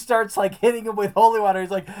 He starts like hitting him with holy water.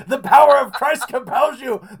 He's like, the power of Christ compels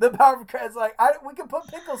you. The power of Christ. Like, we can put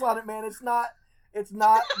pickles on it, man. It's not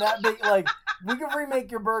that big. Like, we can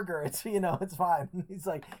remake your burger. It's, it's fine.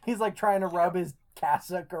 He's like trying to rub his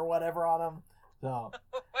cassock or whatever on him. So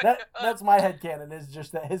that's my headcanon, is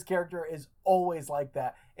just that his character is always like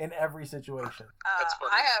that in every situation. That's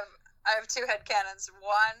funny. I have 2 headcanons.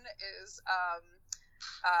 One is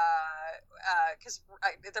because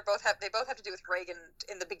they both have to do with Regan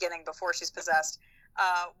in the beginning before she's possessed.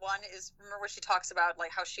 One is, remember where she talks about like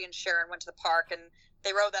how she and Sharon went to the park and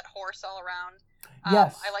they rode that horse all around.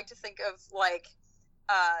 Yes. I like to think of like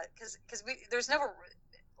because there's never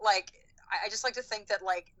like I just like to think that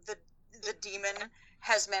like the demon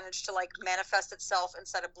has managed to like manifest itself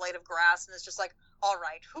inside a blade of grass and is just like, all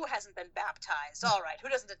right, who hasn't been baptized? All right, who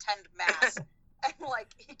doesn't attend mass? And like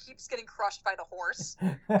he keeps getting crushed by the horse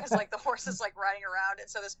because like the horse is like riding around, and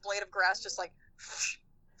so this blade of grass just like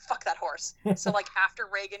fuck that horse. So like after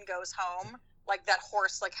Regan goes home, like that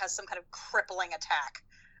horse like has some kind of crippling attack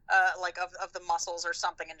like of the muscles or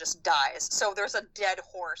something and just dies. So there's a dead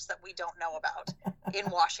horse that we don't know about in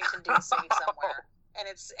Washington DC somewhere. And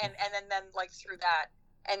it's and then like through that,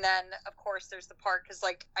 and then of course there's the part because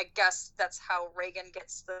like I guess that's how Regan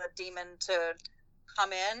gets the demon to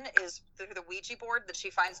come in, is through the Ouija board that she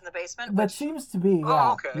finds in the basement. That seems to be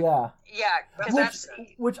yeah.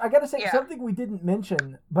 Which I gotta say, something we didn't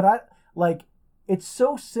mention, but it's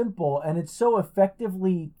so simple and it's so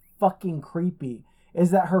effectively fucking creepy,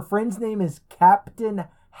 is that her friend's name is Captain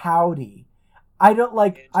Howdy. I don't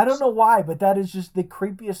know why, but that is just the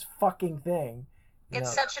creepiest fucking thing.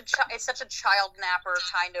 It's such a child napper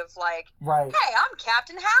kind of like, right. Hey, I'm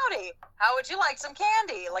Captain Howdy. How would you like some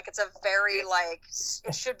candy? Like, it's a very like,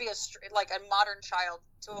 it should be a modern child.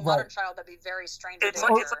 To a modern child, that'd be very strange. It's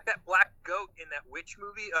like that black goat in that witch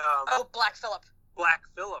movie. Black Phillip. Black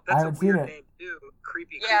Phillip. That's a weird name too.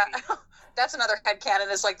 Creepy. Yeah, that's another headcanon.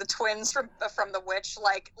 Is like the twins from the witch,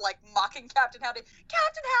 like mocking Captain Howdy.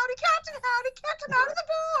 Captain Howdy, Captain Howdy, Captain Howdy the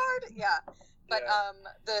board. Yeah. But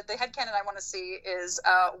the headcanon I want to see is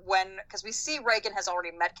because we see Regan has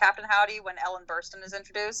already met Captain Howdy when Ellen Burstyn is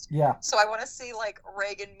introduced. Yeah. So I want to see like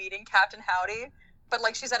Regan meeting Captain Howdy, but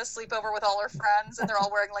like she's at a sleepover with all her friends and they're all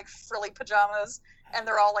wearing like frilly pajamas and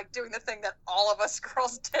they're all like doing the thing that all of us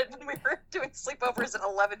girls did when we were doing sleepovers at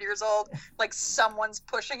 11 years old. Like someone's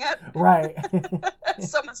pushing it. Right.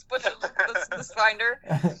 Someone's pushing this finder.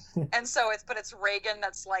 And so it's Regan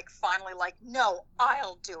that's like finally like, no,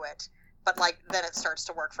 I'll do it. But like then it starts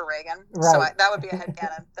to work for Regan, right. So that would be a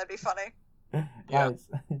headcanon. That'd be funny. Nice.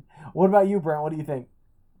 What about you, Brent? What do you think?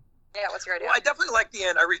 Yeah, what's your idea? Well, I definitely like the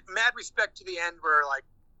end. Mad respect to the end where like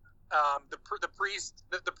the priest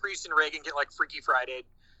and Regan get like Freaky Friday.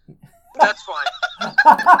 That's fine.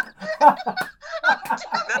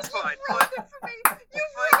 That's fine.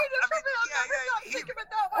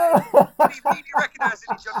 You recognize that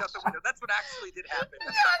he jumped out the window. That's what actually actually did happen.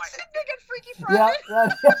 That's Yeah, not I my didn't head. think it Freaky Friday.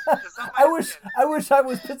 That's not my I wish I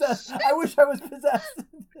was possessed. I wish I was possessed.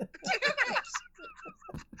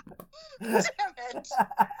 Damn it. You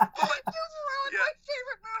ruined my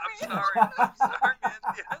favorite movie. I'm sorry, man.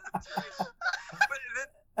 Yeah, that's right. But then,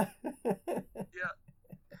 yeah.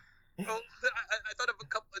 Well, I thought of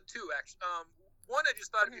two actually. One, I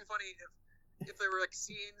just thought it'd be funny if there were like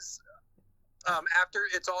scenes after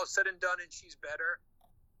it's all said and done and she's better,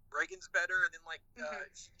 Reagan's better, and then like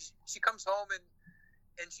she comes home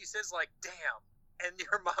and she says like "damn," and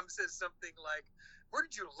her mom says something like, "Where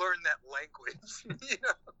did you learn that language?" You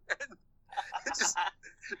know, and it's just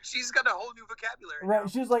she's got a whole new vocabulary. Right? Now.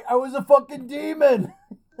 She's like, I was a fucking demon.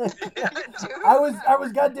 Yeah. I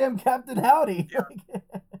was goddamn Captain Howdy. Yeah.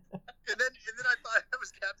 And then I thought I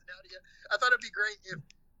was Captain Howdy. I thought it'd be great if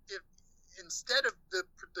instead of the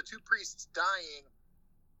two priests dying,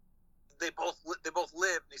 they both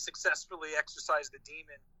live and they successfully exorcise the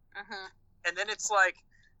demon. And then it's like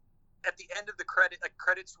at the end of the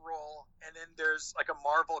credits roll, and then there's like a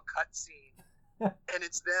Marvel cutscene, and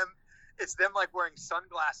it's them like wearing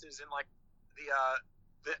sunglasses in like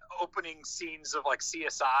the opening scenes of like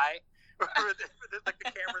CSI, where like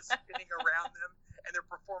the camera's spinning around them. And they're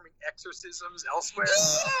performing exorcisms elsewhere.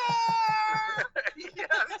 Yeah,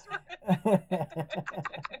 that's right.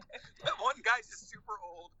 That one guy's just super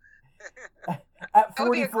old. At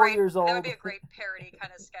 44 years old. That would be a great parody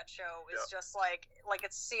kind of sketch show. It's just like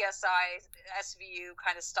it's CSI, SVU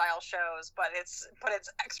kind of style shows, but it's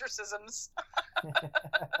exorcisms.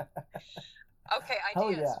 Okay,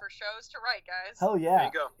 ideas for shows to write, guys. Hell yeah. There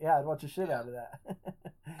you go. Yeah, I'd watch the shit out of that.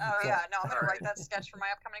 Oh, yeah. No, I'm going to write that sketch for my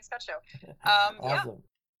upcoming sketch show. Awesome. Yeah.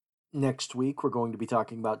 Next week, we're going to be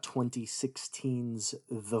talking about 2016's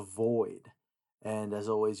The Void. And as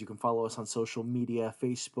always, you can follow us on social media,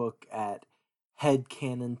 Facebook at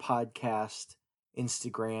Headcanon Podcast,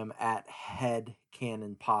 Instagram at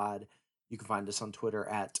Headcanon Pod. You can find us on Twitter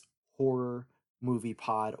at Horror Movie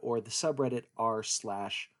Pod or the subreddit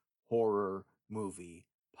r/Horror Movie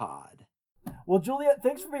Pod. Well, Juliet,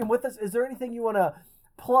 thanks for being with us. Is there anything you want to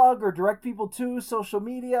plug or direct people to, social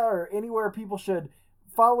media or anywhere people should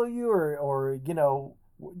follow you, or you know,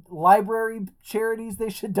 library charities they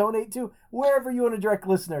should donate to? Wherever you want to direct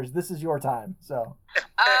listeners, this is your time. So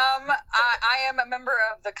I am a member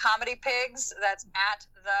of the Comedy Pigs. That's at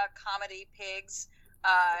the Comedy Pigs.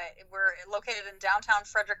 We're located in downtown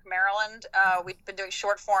Frederick, Maryland. We've been doing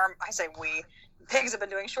short form. I say we. Pigs have been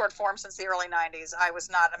doing short form since the early 90s. I was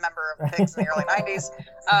not a member of Pigs in the early 90s.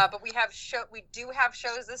 But we do have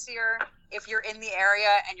shows this year. If you're in the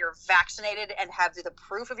area and you're vaccinated and have the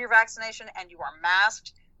proof of your vaccination and you are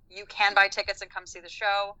masked, you can buy tickets and come see the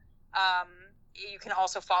show. You can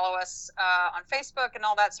also follow us on Facebook and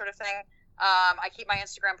all that sort of thing. I keep my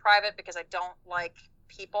Instagram private because I don't like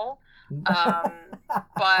people.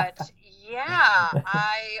 But yeah,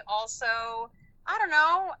 I also, I don't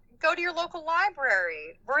know, go to your local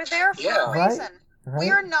library. We're there for a reason. Right.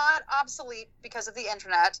 We are not obsolete because of the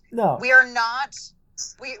internet. No. We are not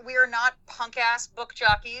punk ass book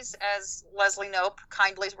jockeys, as Leslie Knope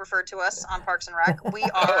kindly referred to us on Parks and Rec. We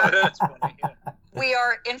are That's funny, yeah. We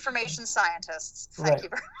are information scientists. Thank you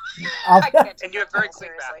very much. And you have very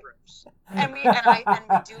clean bathrooms. And we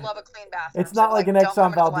do love a clean bathroom. It's not so, like an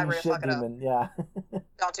Exxon Valdez shit demon. Yeah.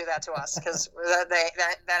 Don't do that to us, because that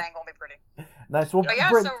ain't gonna be pretty. Nice. Well, but yeah,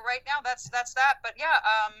 so right now that's that. But yeah,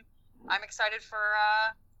 I'm excited for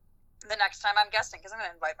the next time I'm guesting, because I'm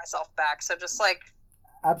gonna invite myself back. So just like,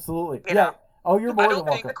 absolutely, you know. Oh, you're more than welcome.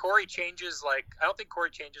 I don't think Corey changes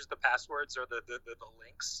the passwords or the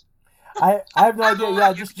links. I have no idea.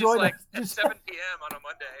 Yeah, just join like us. At 7 p.m. on a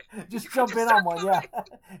Monday. Just jump in on one, yeah.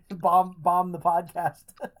 Bomb the podcast.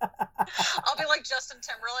 I'll be like Justin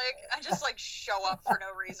Timberlake. I just like show up for no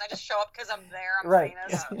reason. I just show up because I'm there. I'm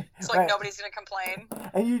famous. Yeah. It's like nobody's gonna complain.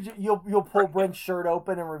 And you'll pull Brent's shirt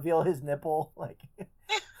open and reveal his nipple, like.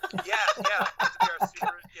 Yeah.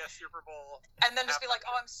 Super Bowl. And then just be like,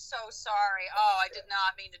 "Oh, I'm so sorry. Oh, I did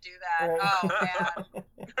not mean to do that. Right. Oh man."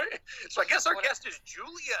 So I guess our guest is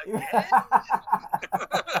Julia again.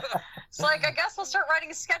 It's like, I guess we'll start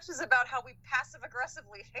writing sketches about how we passive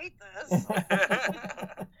aggressively hate this.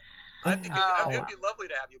 I think it'd be lovely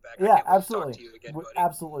to have you back. Yeah, absolutely. Talk to you again,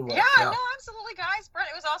 absolutely. Yeah, no, absolutely, guys. Brent,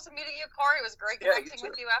 it was awesome meeting you. Corey, it was great connecting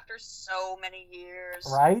with you after so many years.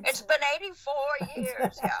 Right? It's been 84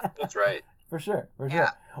 years. Yeah. That's right. For sure.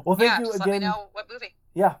 Yeah. Well, thank you just again. Let me know what movie.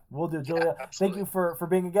 Yeah, we'll do, Julia. Thank you for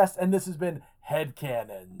being a guest, and this has been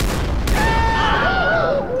Headcanon.